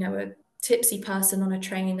 a tipsy person on a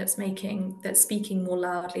train that's speaking more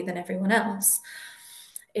loudly than everyone else.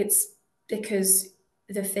 It's because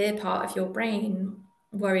the fear part of your brain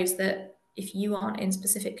worries that if you aren't in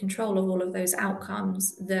specific control of all of those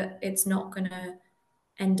outcomes, that it's not going to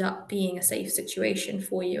end up being a safe situation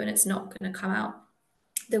for you, and it's not going to come out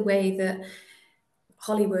the way that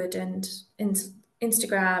Hollywood and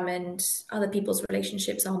Instagram and other people's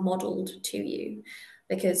relationships are modeled to you,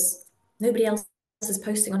 because nobody else is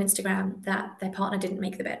posting on Instagram that their partner didn't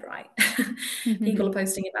make the bed right. People are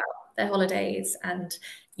posting about their holidays, and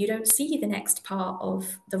you don't see the next part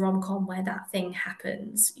of the rom-com where that thing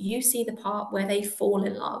happens. You see the part where they fall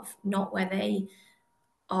in love, not where they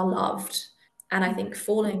are loved. And I think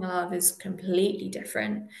falling in love is completely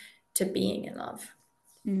different to being in love.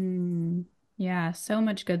 Mm, yeah, so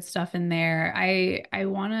much good stuff in there. I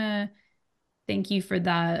want to thank you for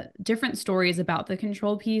the different stories about the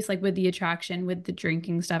control piece, like with the attraction, with the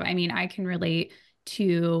drinking stuff. I mean, I can relate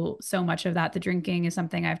to so much of that. The drinking is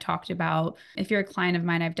something I've talked about. If you're a client of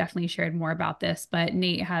mine, I've definitely shared more about this, but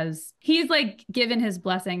he's like given his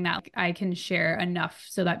blessing that I can share enough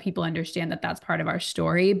so that people understand that that's part of our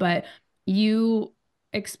story. But you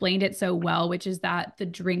explained it so well, which is that the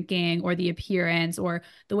drinking or the appearance or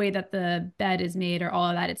the way that the bed is made or all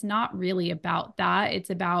of that, it's not really about that.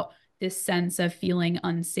 It's about this sense of feeling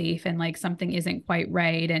unsafe and like something isn't quite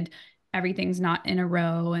right and everything's not in a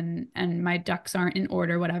row and my ducks aren't in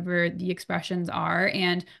order, whatever the expressions are.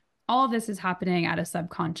 And all of this is happening at a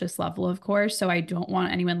subconscious level, of course. So I don't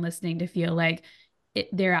want anyone listening to feel like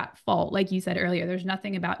they're at fault. Like you said earlier, there's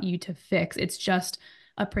nothing about you to fix. It's just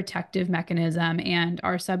a protective mechanism. And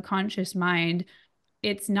our subconscious mind,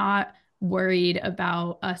 it's not worried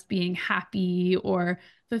about us being happy or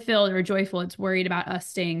fulfilled or joyful. It's worried about us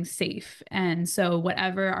staying safe. And so,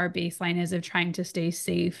 whatever our baseline is of trying to stay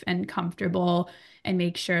safe and comfortable and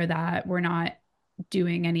make sure that we're not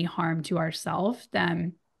doing any harm to ourselves,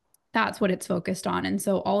 then that's what it's focused on. And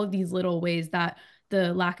so, all of these little ways that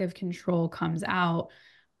the lack of control comes out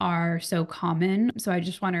are so common. So I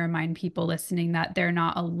just want to remind people listening that they're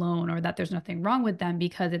not alone or that there's nothing wrong with them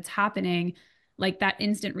because it's happening, like that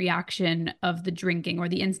instant reaction of the drinking or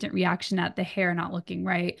the instant reaction at the hair not looking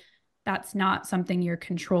right. That's not something you're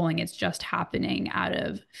controlling. It's just happening out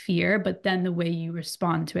of fear. But then the way you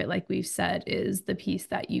respond to it, like we've said, is the piece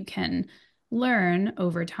that you can learn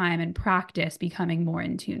over time and practice becoming more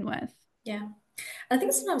in tune with. Yeah. I think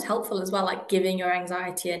it's sometimes helpful as well, like giving your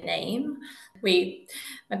anxiety a name.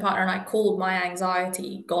 My partner and I called my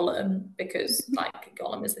anxiety Gollum because like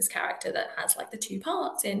Gollum is this character that has like the two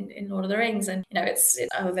parts in Lord of the Rings. And, there's,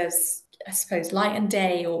 I suppose, light and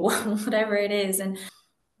day or whatever it is.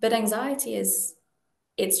 But anxiety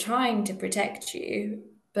it's trying to protect you,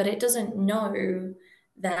 but it doesn't know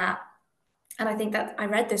that. And I think that I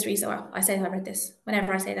read this recently. Well, I say I read this.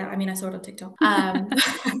 Whenever I say that, I mean I saw it on TikTok.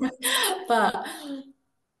 But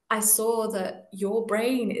I saw that your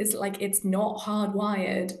brain is like, it's not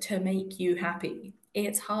hardwired to make you happy.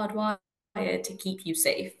 It's hardwired to keep you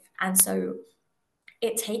safe. And so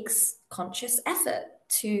it takes conscious effort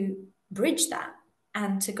to bridge that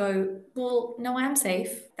and to go, well, no, I'm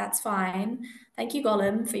safe. That's fine. Thank you,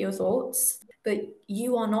 Gollum, for your thoughts. But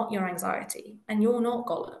you are not your anxiety and you're not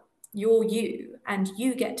Gollum. You're you and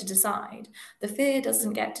you get to decide. The fear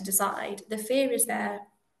doesn't get to decide. The fear is there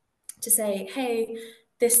to say, hey,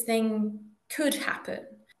 this thing could happen.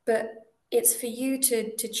 But it's for you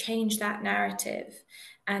to change that narrative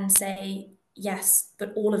and say, yes,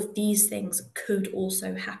 but all of these things could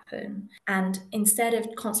also happen. And instead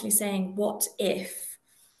of constantly saying, what if,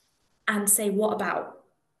 and say, what about,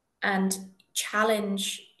 and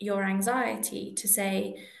challenge your anxiety to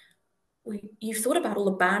say, you've thought about all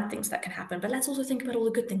the bad things that can happen, but let's also think about all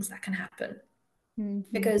the good things that can happen. Mm-hmm.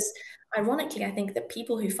 Because ironically, I think that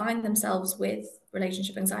people who find themselves with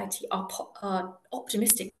relationship anxiety are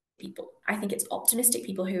optimistic people. I think it's optimistic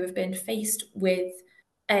people who have been faced with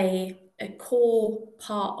a core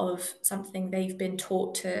part of something they've been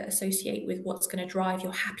taught to associate with what's going to drive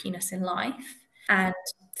your happiness in life. And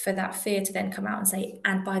for that fear to then come out and say,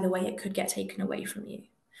 and by the way, it could get taken away from you.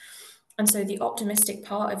 And so the optimistic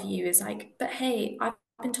part of you is like, but hey, I've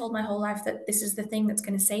been told my whole life that this is the thing that's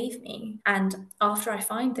going to save me. And after I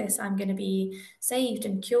find this, I'm going to be saved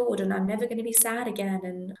and cured, and I'm never going to be sad again.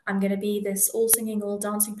 And I'm going to be this all singing, all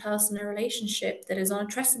dancing person in a relationship that is on a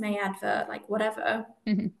Tresemme advert, like whatever.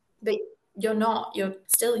 Mm-hmm. But you're not, you're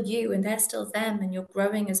still you, and they're still them, and you're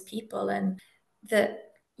growing as people. And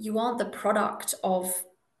that you aren't the product of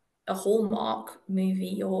a Hallmark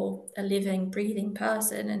movie or a breathing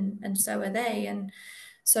person, and so are they. And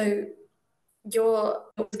so you're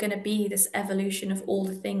going to be this evolution of all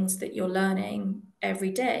the things that you're learning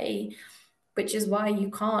every day, which is why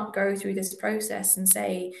you can't go through this process and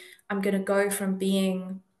say, I'm going to go from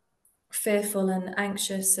being fearful and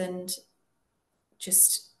anxious and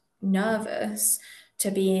just nervous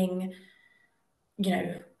to being,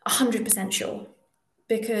 100% sure,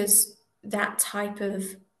 because that type of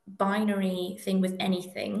binary thing with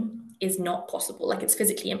anything is not possible. Like, it's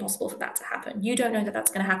physically impossible for that to happen. You don't know that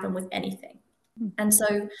that's going to happen with anything. And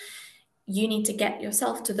so you need to get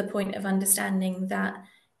yourself to the point of understanding that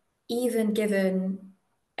even given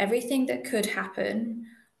everything that could happen,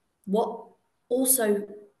 what also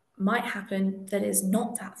might happen that is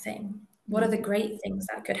not that thing? What are the great things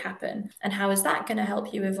that could happen? And how is that going to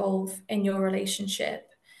help you evolve in your relationship?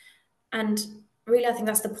 And really, I think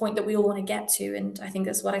that's the point that we all want to get to. And I think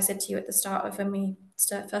that's what I said to you at the start of when we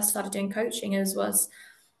first started doing coaching was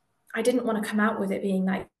I didn't want to come out with it being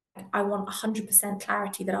like, I want 100%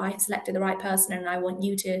 clarity that I have selected the right person, and I want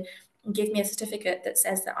you to give me a certificate that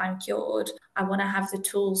says that I'm cured. I want to have the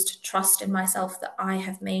tools to trust in myself that I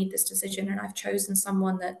have made this decision and I've chosen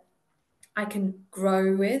someone that I can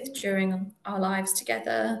grow with during our lives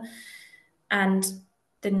together. And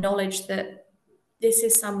the knowledge that this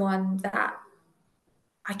is someone that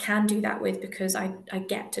I can do that with, because I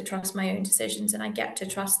get to trust my own decisions, and I get to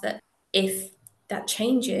trust that if that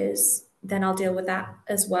changes, then I'll deal with that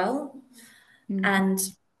as well. Mm-hmm. And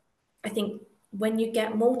I think when you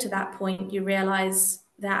get more to that point, you realize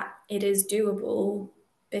that it is doable,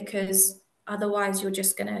 because otherwise you're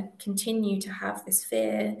just going to continue to have this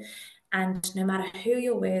fear. And no matter who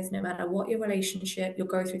you're with, no matter what your relationship, you'll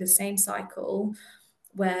go through the same cycle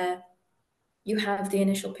where you have the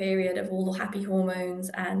initial period of all the happy hormones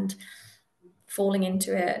and falling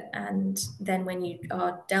into it. And then when you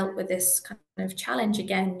are dealt with this kind of challenge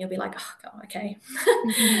again, you'll be like, oh, God, okay,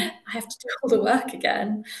 I have to do all the work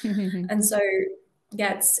again. And so,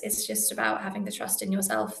 yeah, it's just about having the trust in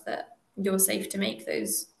yourself that you're safe to make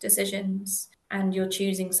those decisions, and you're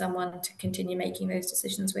choosing someone to continue making those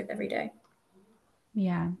decisions with every day.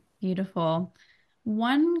 Yeah, beautiful.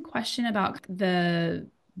 One question about the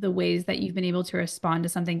ways that you've been able to respond to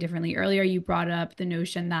something differently. Earlier, you brought up the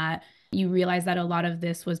notion that you realized that a lot of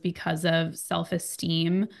this was because of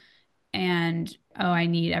self-esteem and, oh, I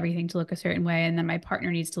need everything to look a certain way, and then my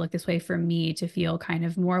partner needs to look this way for me to feel kind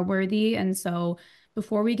of more worthy. And so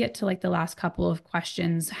before we get to like the last couple of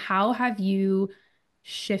questions, how have you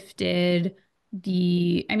shifted I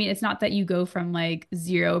mean, it's not that you go from like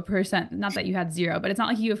 0%, not that you had zero, but it's not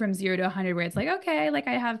like you go from 0 to 100 where it's like, okay, like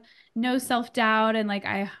I have no self-doubt and like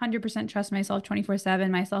I 100% trust myself 24/7.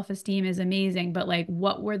 My self-esteem is amazing. But like,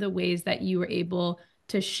 what were the ways that you were able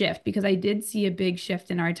to shift? Because I did see a big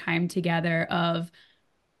shift in our time together of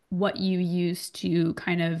what you used to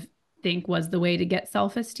kind of think was the way to get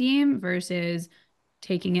self-esteem versus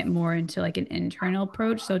taking it more into like an internal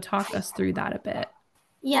approach. So talk us through that a bit.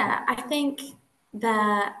 Yeah, I think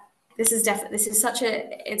that this is such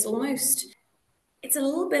it's a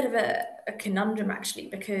little bit of a conundrum, actually,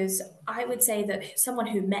 because I would say that someone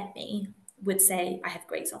who met me would say I have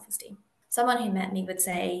great self-esteem. Someone who met me would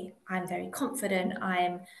say I'm very confident,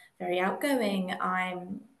 I'm very outgoing,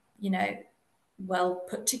 I'm, you know, well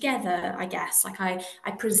put together, I guess. Like,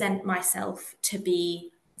 I present myself to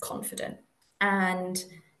be confident. And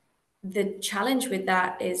the challenge with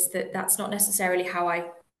that is that that's not necessarily how I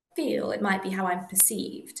feel. It might be how I'm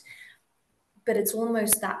perceived, but it's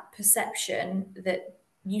almost that perception that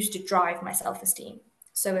used to drive my self-esteem.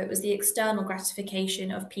 So it was the external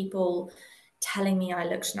gratification of people telling me I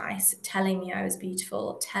looked nice, telling me I was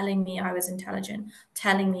beautiful, telling me I was intelligent,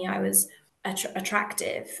 telling me I was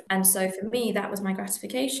attractive. And so for me, that was my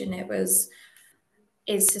gratification. It was,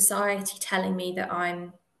 is society telling me that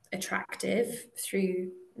I'm attractive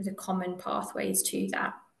through the common pathways to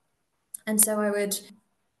that? And so I would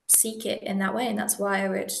seek it in that way. And that's why I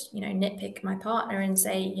would, nitpick my partner and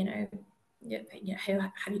say, have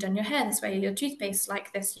you done your hair this way? Your toothpaste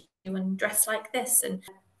like this, you and dress like this. And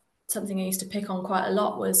something I used to pick on quite a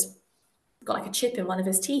lot was got like a chip in one of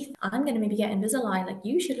his teeth. I'm going to maybe get Invisalign. Like,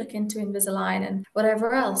 you should look into Invisalign and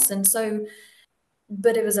whatever else. And so,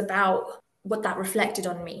 but it was about what that reflected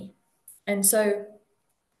on me. And so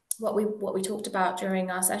what we talked about during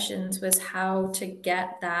our sessions was how to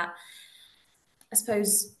get that, I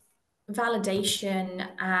suppose, validation,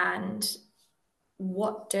 and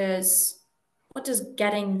what does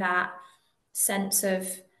getting that sense of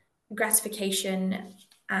gratification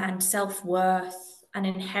and self-worth and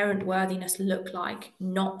inherent worthiness look like,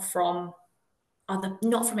 not from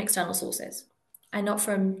external sources, and not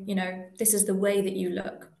from, this is the way that you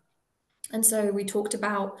look. And so we talked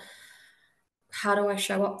about, how do I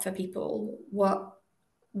show up for people? What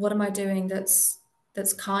am I doing that's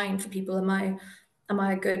kind for people? Am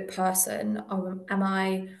I a good person? Or am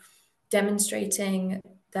I demonstrating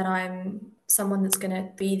that I'm someone that's going to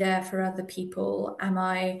be there for other people? Am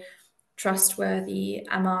I trustworthy?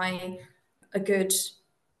 Am I a good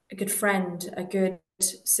friend, a good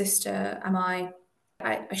sister? I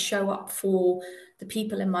show up for the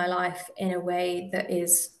people in my life in a way that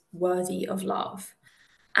is worthy of love.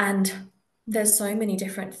 And there's so many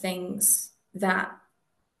different things that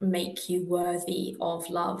make you worthy of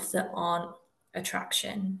love that aren't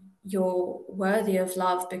attraction. You're worthy of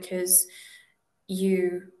love because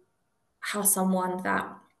you are someone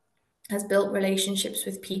that has built relationships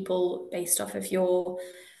with people based off of your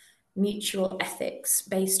mutual ethics,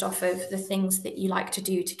 based off of the things that you like to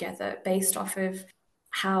do together, based off of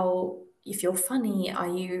how, if you're funny,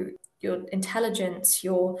 your intelligence,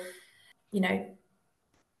 you know,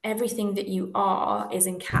 everything that you are is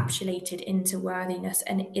encapsulated into worthiness,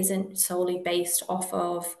 and it isn't solely based off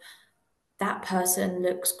of that person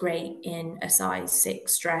looks great in a size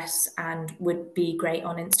 6 dress and would be great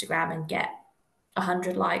on Instagram and get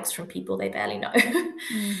 100 likes from people they barely know.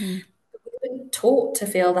 Mm-hmm. We've been taught to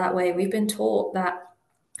feel that way. We've been taught that,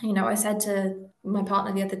 I said to my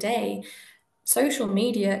partner the other day, social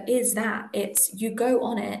media is that. It's, you go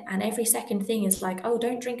on it and every second thing is like, oh,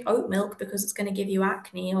 don't drink oat milk because it's going to give you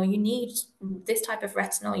acne, or you need this type of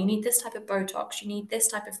retinol, you need this type of Botox, you need this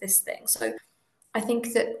type of this thing. So I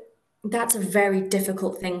think that that's a very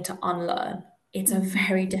difficult thing to unlearn. It's a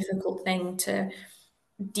very difficult thing to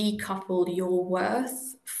decouple your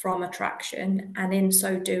worth from attraction, and in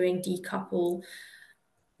so doing, decouple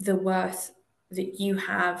the worth that you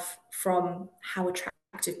have from how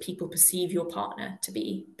attractive people perceive your partner to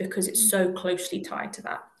be, because it's so closely tied to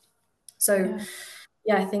that. So, Yeah.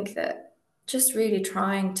 yeah, I think that just really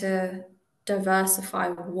trying to diversify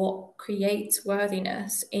what creates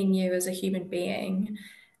worthiness in you as a human being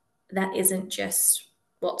that isn't just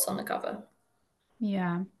what's on the cover.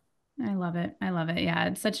 Yeah. I love it. I love it. Yeah,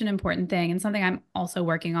 it's such an important thing and something I'm also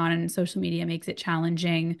working on, and social media makes it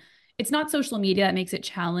challenging. It's not social media that makes it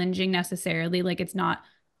challenging necessarily. Like, it's not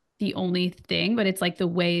the only thing, but it's like the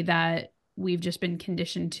way that we've just been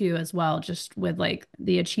conditioned to as well, just with like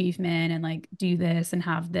the achievement and like do this and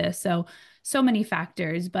have this. So many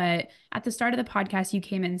factors. But at the start of the podcast, you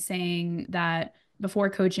came in saying that before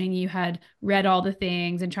coaching, you had read all the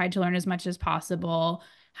things and tried to learn as much as possible.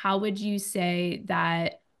 How would you say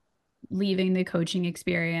that leaving the coaching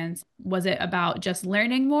experience, was it about just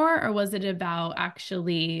learning more, or was it about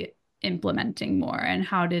actually implementing more? And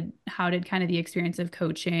how did kind of the experience of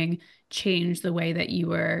coaching change the way that you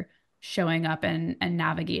were showing up and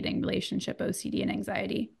navigating relationship OCD and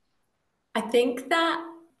anxiety? I think that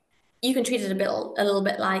you can treat it a little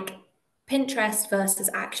bit like Pinterest versus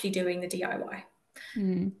actually doing the DIY.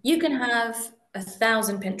 Mm. You can have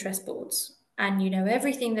 1,000 Pinterest boards and you know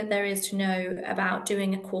everything that there is to know about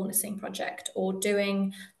doing a cornicing project or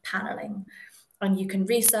doing paneling, and you can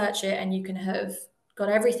research it and you can have got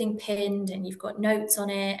everything pinned and you've got notes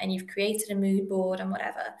on it and you've created a mood board and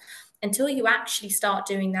whatever. Until you actually start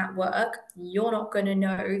doing that work, you're not going to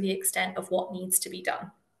know the extent of what needs to be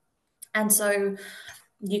done. And so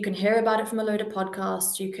you can hear about it from a load of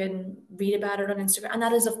podcasts, you can read about it on Instagram, and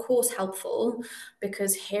that is of course helpful,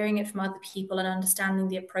 because hearing it from other people and understanding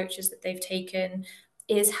the approaches that they've taken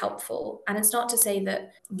is helpful. And it's not to say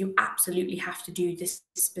that you absolutely have to do this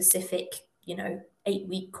specific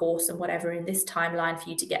 8-week course and whatever in this timeline for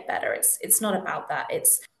you to get better. It's not about that.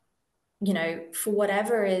 It's, for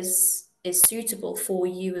whatever is suitable for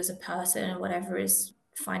you as a person, and whatever is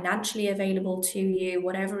financially available to you,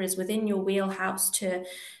 whatever is within your wheelhouse to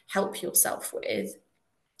help yourself with,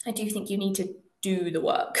 I do think you need to do the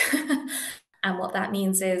work. And what that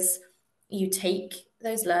means is you take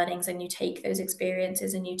those learnings and you take those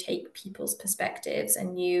experiences and you take people's perspectives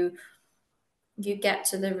and you get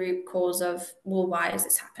to the root cause of, well, why is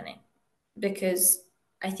this happening? Because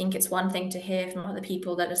I think it's one thing to hear from other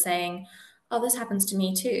people that are saying, oh, this happens to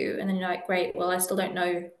me too. And then you're like, great, well, I still don't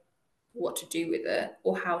know what to do with it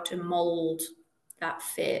or how to mold that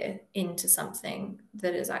fear into something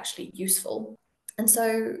that is actually useful. And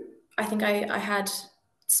so I think I had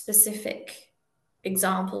specific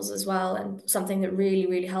examples as well. And something that really,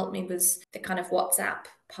 really helped me was the kind of WhatsApp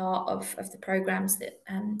part of the programs that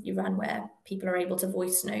you run, where people are able to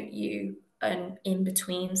voice note you in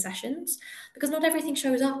between sessions, because not everything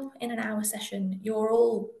shows up in an hour session. You're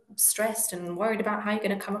all stressed and worried about how you're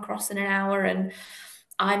going to come across in an hour. And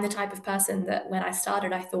I'm the type of person that when I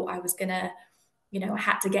started, I thought I was going to, I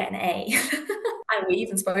had to get an A. And we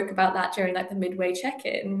even spoke about that during like the midway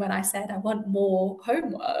check-in when I said I want more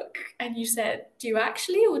homework. And you said, do you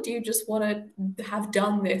actually, or do you just want to have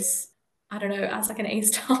done this, I don't know, as like an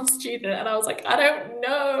A-star student? And I was like, I don't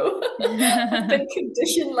know. I've been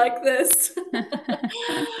conditioned like this.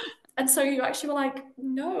 And so you actually were like,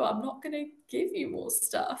 no, I'm not going to give you more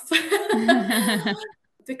stuff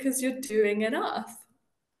because you're doing enough.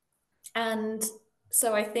 And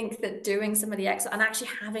so I think that doing some of the and actually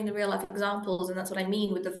having the real life examples, and that's what I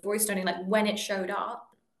mean with the voice noting, like when it showed up,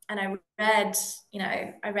 and I read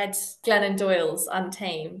Glennon Doyle's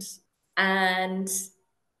Untamed, and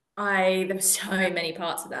there were so many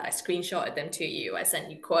parts of that. I screenshotted them to you. I sent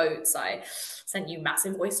you quotes. I sent you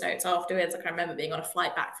massive voice notes afterwards. Like I remember being on a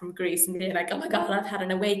flight back from Greece and being like, oh my God, I've had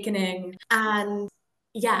an awakening. And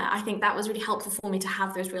yeah, I think that was really helpful for me to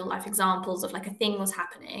have those real life examples of like a thing was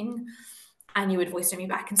happening and you would voice note me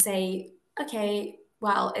back and say, okay,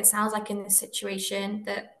 well, it sounds like in this situation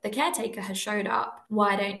that the caretaker has showed up.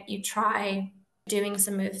 Why don't you try doing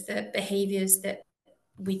some of the behaviors that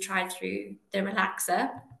we tried through the relaxer?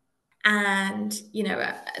 And,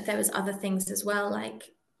 there was other things as well,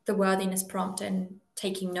 like the worthiness prompt and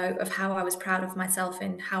taking note of how I was proud of myself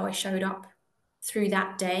and how I showed up through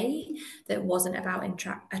that day that wasn't about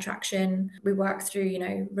attraction. We worked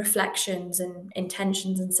through, reflections and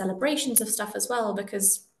intentions and celebrations of stuff as well,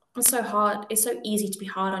 because it's so hard. It's so easy to be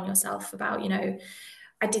hard on yourself about,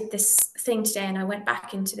 I did this thing today and I went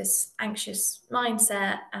back into this anxious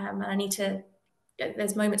mindset. And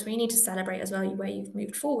there's moments where you need to celebrate as well, where you've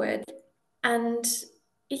moved forward. And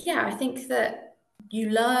yeah, I think that you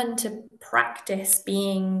learn to practice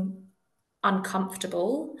being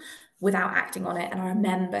uncomfortable without acting on it. And I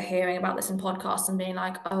remember hearing about this in podcasts and being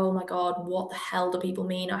like, oh my God, what the hell do people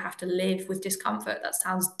mean? I have to live with discomfort. That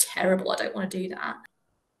sounds terrible. I don't want to do that.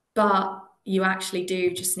 But you actually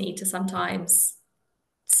do just need to sometimes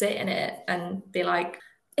sit in it and be like,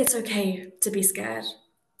 it's okay to be scared.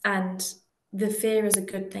 And the fear is a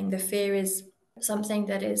good thing. The fear is something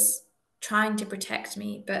that is trying to protect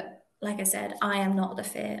me. But like I said, I am not the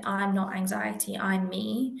fear. I'm not anxiety. I'm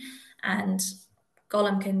me. And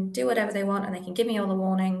Gollum can do whatever they want and they can give me all the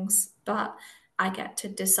warnings, but I get to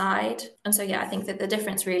decide. And so, yeah, I think that the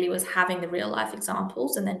difference really was having the real life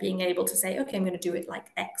examples and then being able to say, okay, I'm going to do it like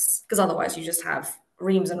X. Because otherwise, you just have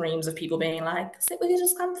reams and reams of people being like, sit with your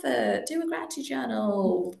discomfort, do a gratitude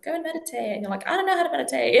journal, go and meditate. And you're like, I don't know how to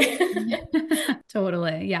meditate.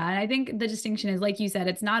 Totally. Yeah. And I think the distinction is, like you said,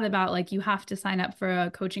 it's not about like you have to sign up for a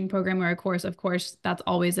coaching program or a course. Of course, that's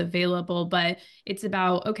always available, but it's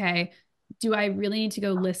about, okay, do I really need to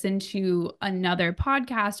go listen to another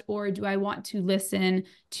podcast, or do I want to listen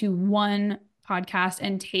to one podcast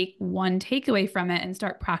and take one takeaway from it and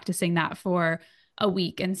start practicing that for a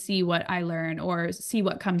week and see what I learn or see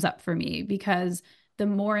what comes up for me? Because the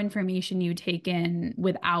more information you take in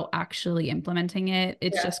without actually implementing it,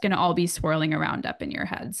 it's just going to all be swirling around up in your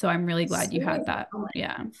head. So I'm really glad you had that.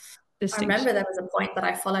 Yeah. I remember there was a point that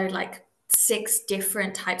I followed like 6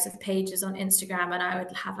 different types of pages on Instagram, and I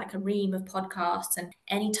would have like a ream of podcasts. And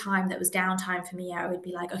any time that was downtime for me, I would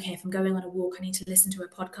be like, okay, if I'm going on a walk, I need to listen to a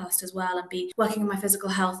podcast as well and be working on my physical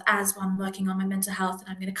health as I'm working on my mental health. And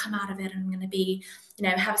I'm going to come out of it and I'm going to be,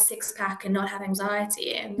 have a 6-pack and not have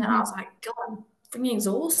anxiety. And then I was like, God, I'm freaking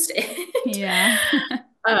exhausted. Yeah.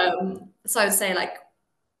 So I would say like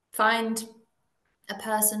find a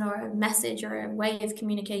person or a message or a way of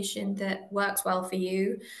communication that works well for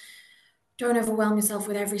you. Don't overwhelm yourself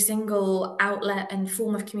with every single outlet and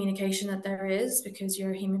form of communication that there is, because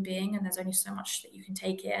you're a human being and there's only so much that you can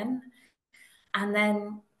take in. And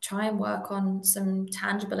then try and work on some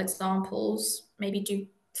tangible examples. Maybe do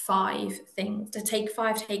 5 things, to take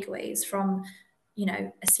 5 takeaways from,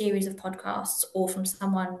 a series of podcasts or from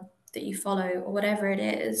someone that you follow or whatever it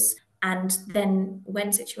is. And then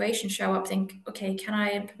when situations show up, think, okay, can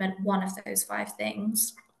I implement one of those 5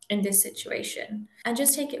 things in this situation? And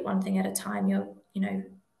just take it one thing at a time.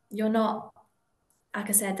 You're not, like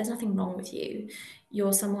I said, there's nothing wrong with you.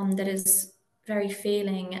 You're someone that is very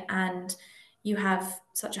feeling, and you have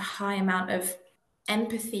such a high amount of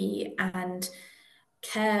empathy and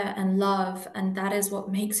care and love, and that is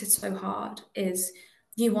what makes it so hard. Is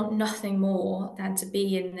you want nothing more than to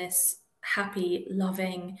be in this happy,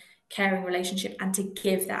 loving, caring relationship and to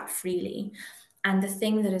give that freely. And the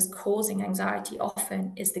thing that is causing anxiety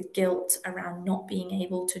often is the guilt around not being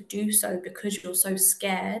able to do so because you're so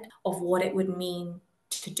scared of what it would mean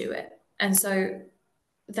to do it. And so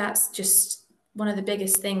that's just one of the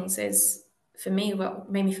biggest things. Is for me,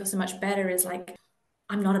 what made me feel so much better is like,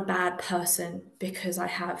 I'm not a bad person because I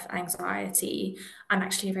have anxiety. I'm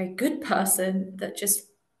actually a very good person that just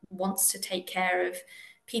wants to take care of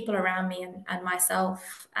people around me and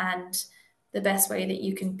myself. And the best way that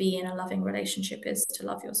you can be in a loving relationship is to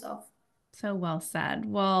love yourself. So well said.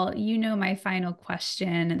 Well, you know my final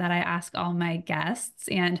question that I ask all my guests,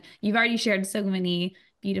 and you've already shared so many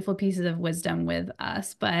beautiful pieces of wisdom with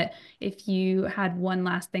us. But if you had one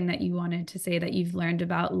last thing that you wanted to say that you've learned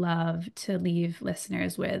about love to leave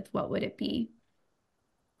listeners with, what would it be?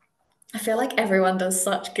 I feel like everyone does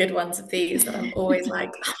such good ones of these that I'm always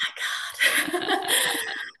like, oh my God.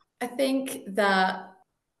 I think that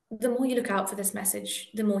the more you look out for this message,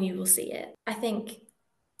 the more you will see it. I think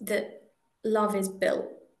that love is built,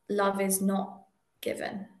 love is not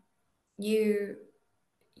given. You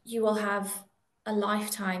you will have a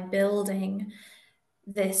lifetime building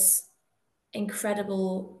this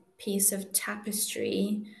incredible piece of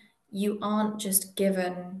tapestry. You aren't just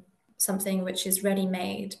given something which is ready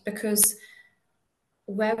made, because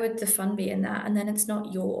where would the fun be in that? And then it's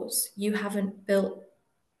not yours. You haven't built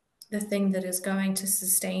the thing that is going to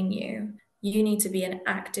sustain you. You need to be an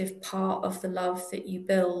active part of the love that you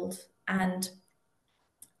build. And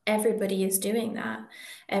everybody is doing that.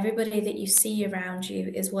 Everybody that you see around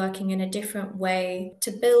you is working in a different way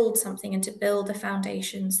to build something and to build the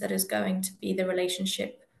foundations that is going to be the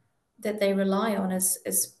relationship that they rely on as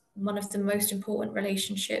one of the most important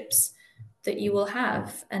relationships that you will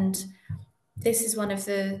have. And this is one of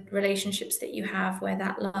the relationships that you have where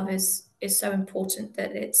that love is so important,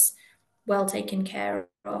 that it's well taken care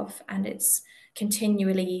of and it's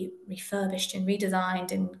continually refurbished and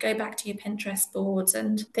redesigned, and go back to your Pinterest boards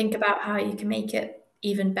and think about how you can make it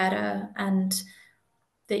even better, and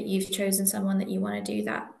that you've chosen someone that you want to do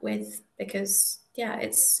that with, because yeah,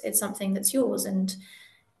 it's something that's yours, and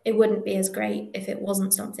it wouldn't be as great if it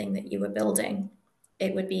wasn't something that you were building.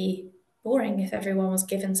 It would be boring if everyone was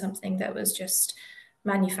given something that was just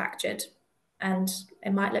manufactured. And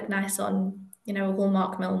it might look nice on, a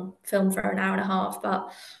Hallmark film for an hour and a half,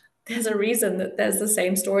 but there's a reason that there's the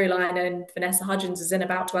same storyline and Vanessa Hudgens is in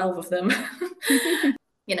about 12 of them.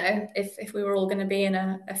 If we were all going to be in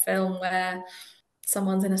a film where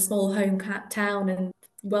someone's in a small home town and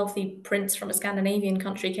wealthy prince from a Scandinavian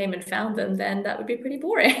country came and found them, then that would be pretty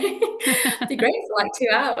boring. It'd be great for like 2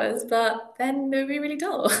 hours, but then it would be really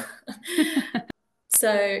dull.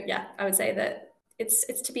 So yeah, I would say that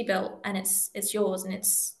it's to be built, and it's yours, and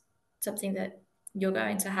it's something that you're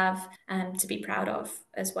going to have to be proud of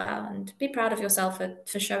as well, and be proud of yourself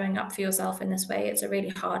for showing up for yourself in this way. It's a really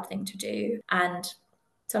hard thing to do, and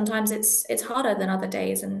sometimes it's harder than other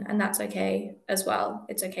days, and that's okay as well.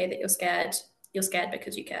 It's okay that you're scared. You're scared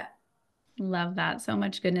because you care. Love that. So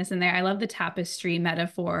much goodness in there. I love the tapestry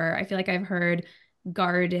metaphor. I feel like I've heard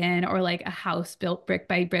garden or like a house built brick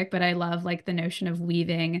by brick, but I love like the notion of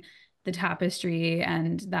weaving the tapestry,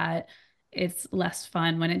 and that it's less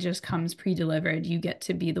fun when it just comes pre-delivered. You get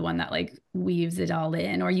to be the one that like weaves it all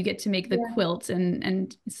in, or you get to make the Yeah. quilt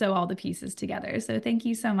and sew all the pieces together. So thank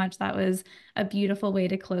you so much. That was a beautiful way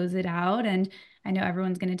to close it out. And I know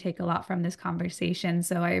everyone's going to take a lot from this conversation.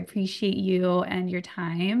 So I appreciate you and your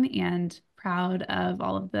time, and proud of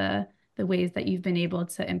all of the ways that you've been able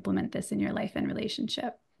to implement this in your life and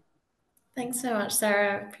relationship. Thanks so much,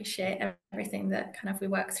 Sarah. I appreciate everything that kind of we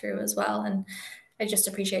work through as well. And I just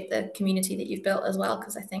appreciate the community that you've built as well,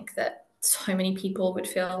 because I think that so many people would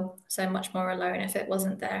feel so much more alone if it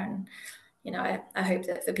wasn't there. And, I hope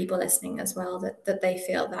that for people listening as well, that they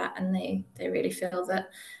feel that, and they really feel that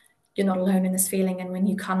you're not alone in this feeling. And when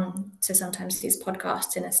you come to sometimes these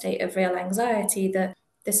podcasts in a state of real anxiety, that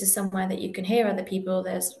this is somewhere that you can hear other people.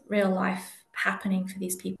 There's real life happening for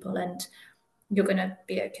these people, and you're going to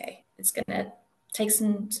be okay. It's going to take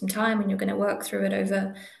some time, and you're going to work through it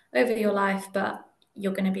over your life, but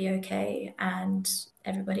you're going to be okay. And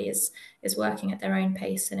everybody is working at their own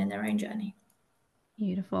pace and in their own journey.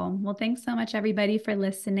 Beautiful. Well, thanks so much, everybody, for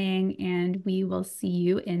listening, and we will see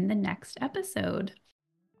you in the next episode.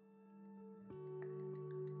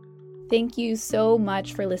 Thank you so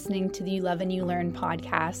much for listening to the You Love and You Learn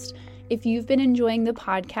podcast. If you've been enjoying the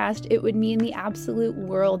podcast, it would mean the absolute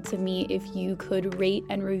world to me if you could rate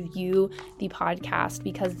and review the podcast,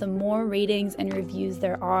 because the more ratings and reviews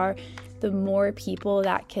there are, the more people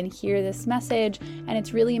that can hear this message. And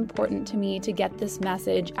it's really important to me to get this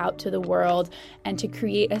message out to the world and to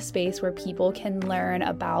create a space where people can learn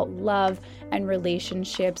about love and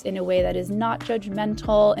relationships in a way that is not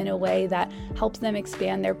judgmental, in a way that helps them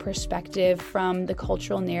expand their perspective from the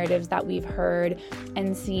cultural narratives that we've heard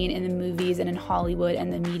and seen in the movies and in Hollywood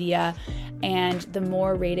and the media. And the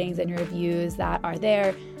more ratings and reviews that are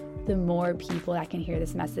there, the more people that can hear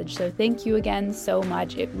this message. So thank you again so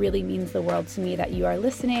much. It really means the world to me that you are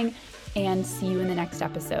listening, and see you in the next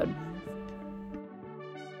episode.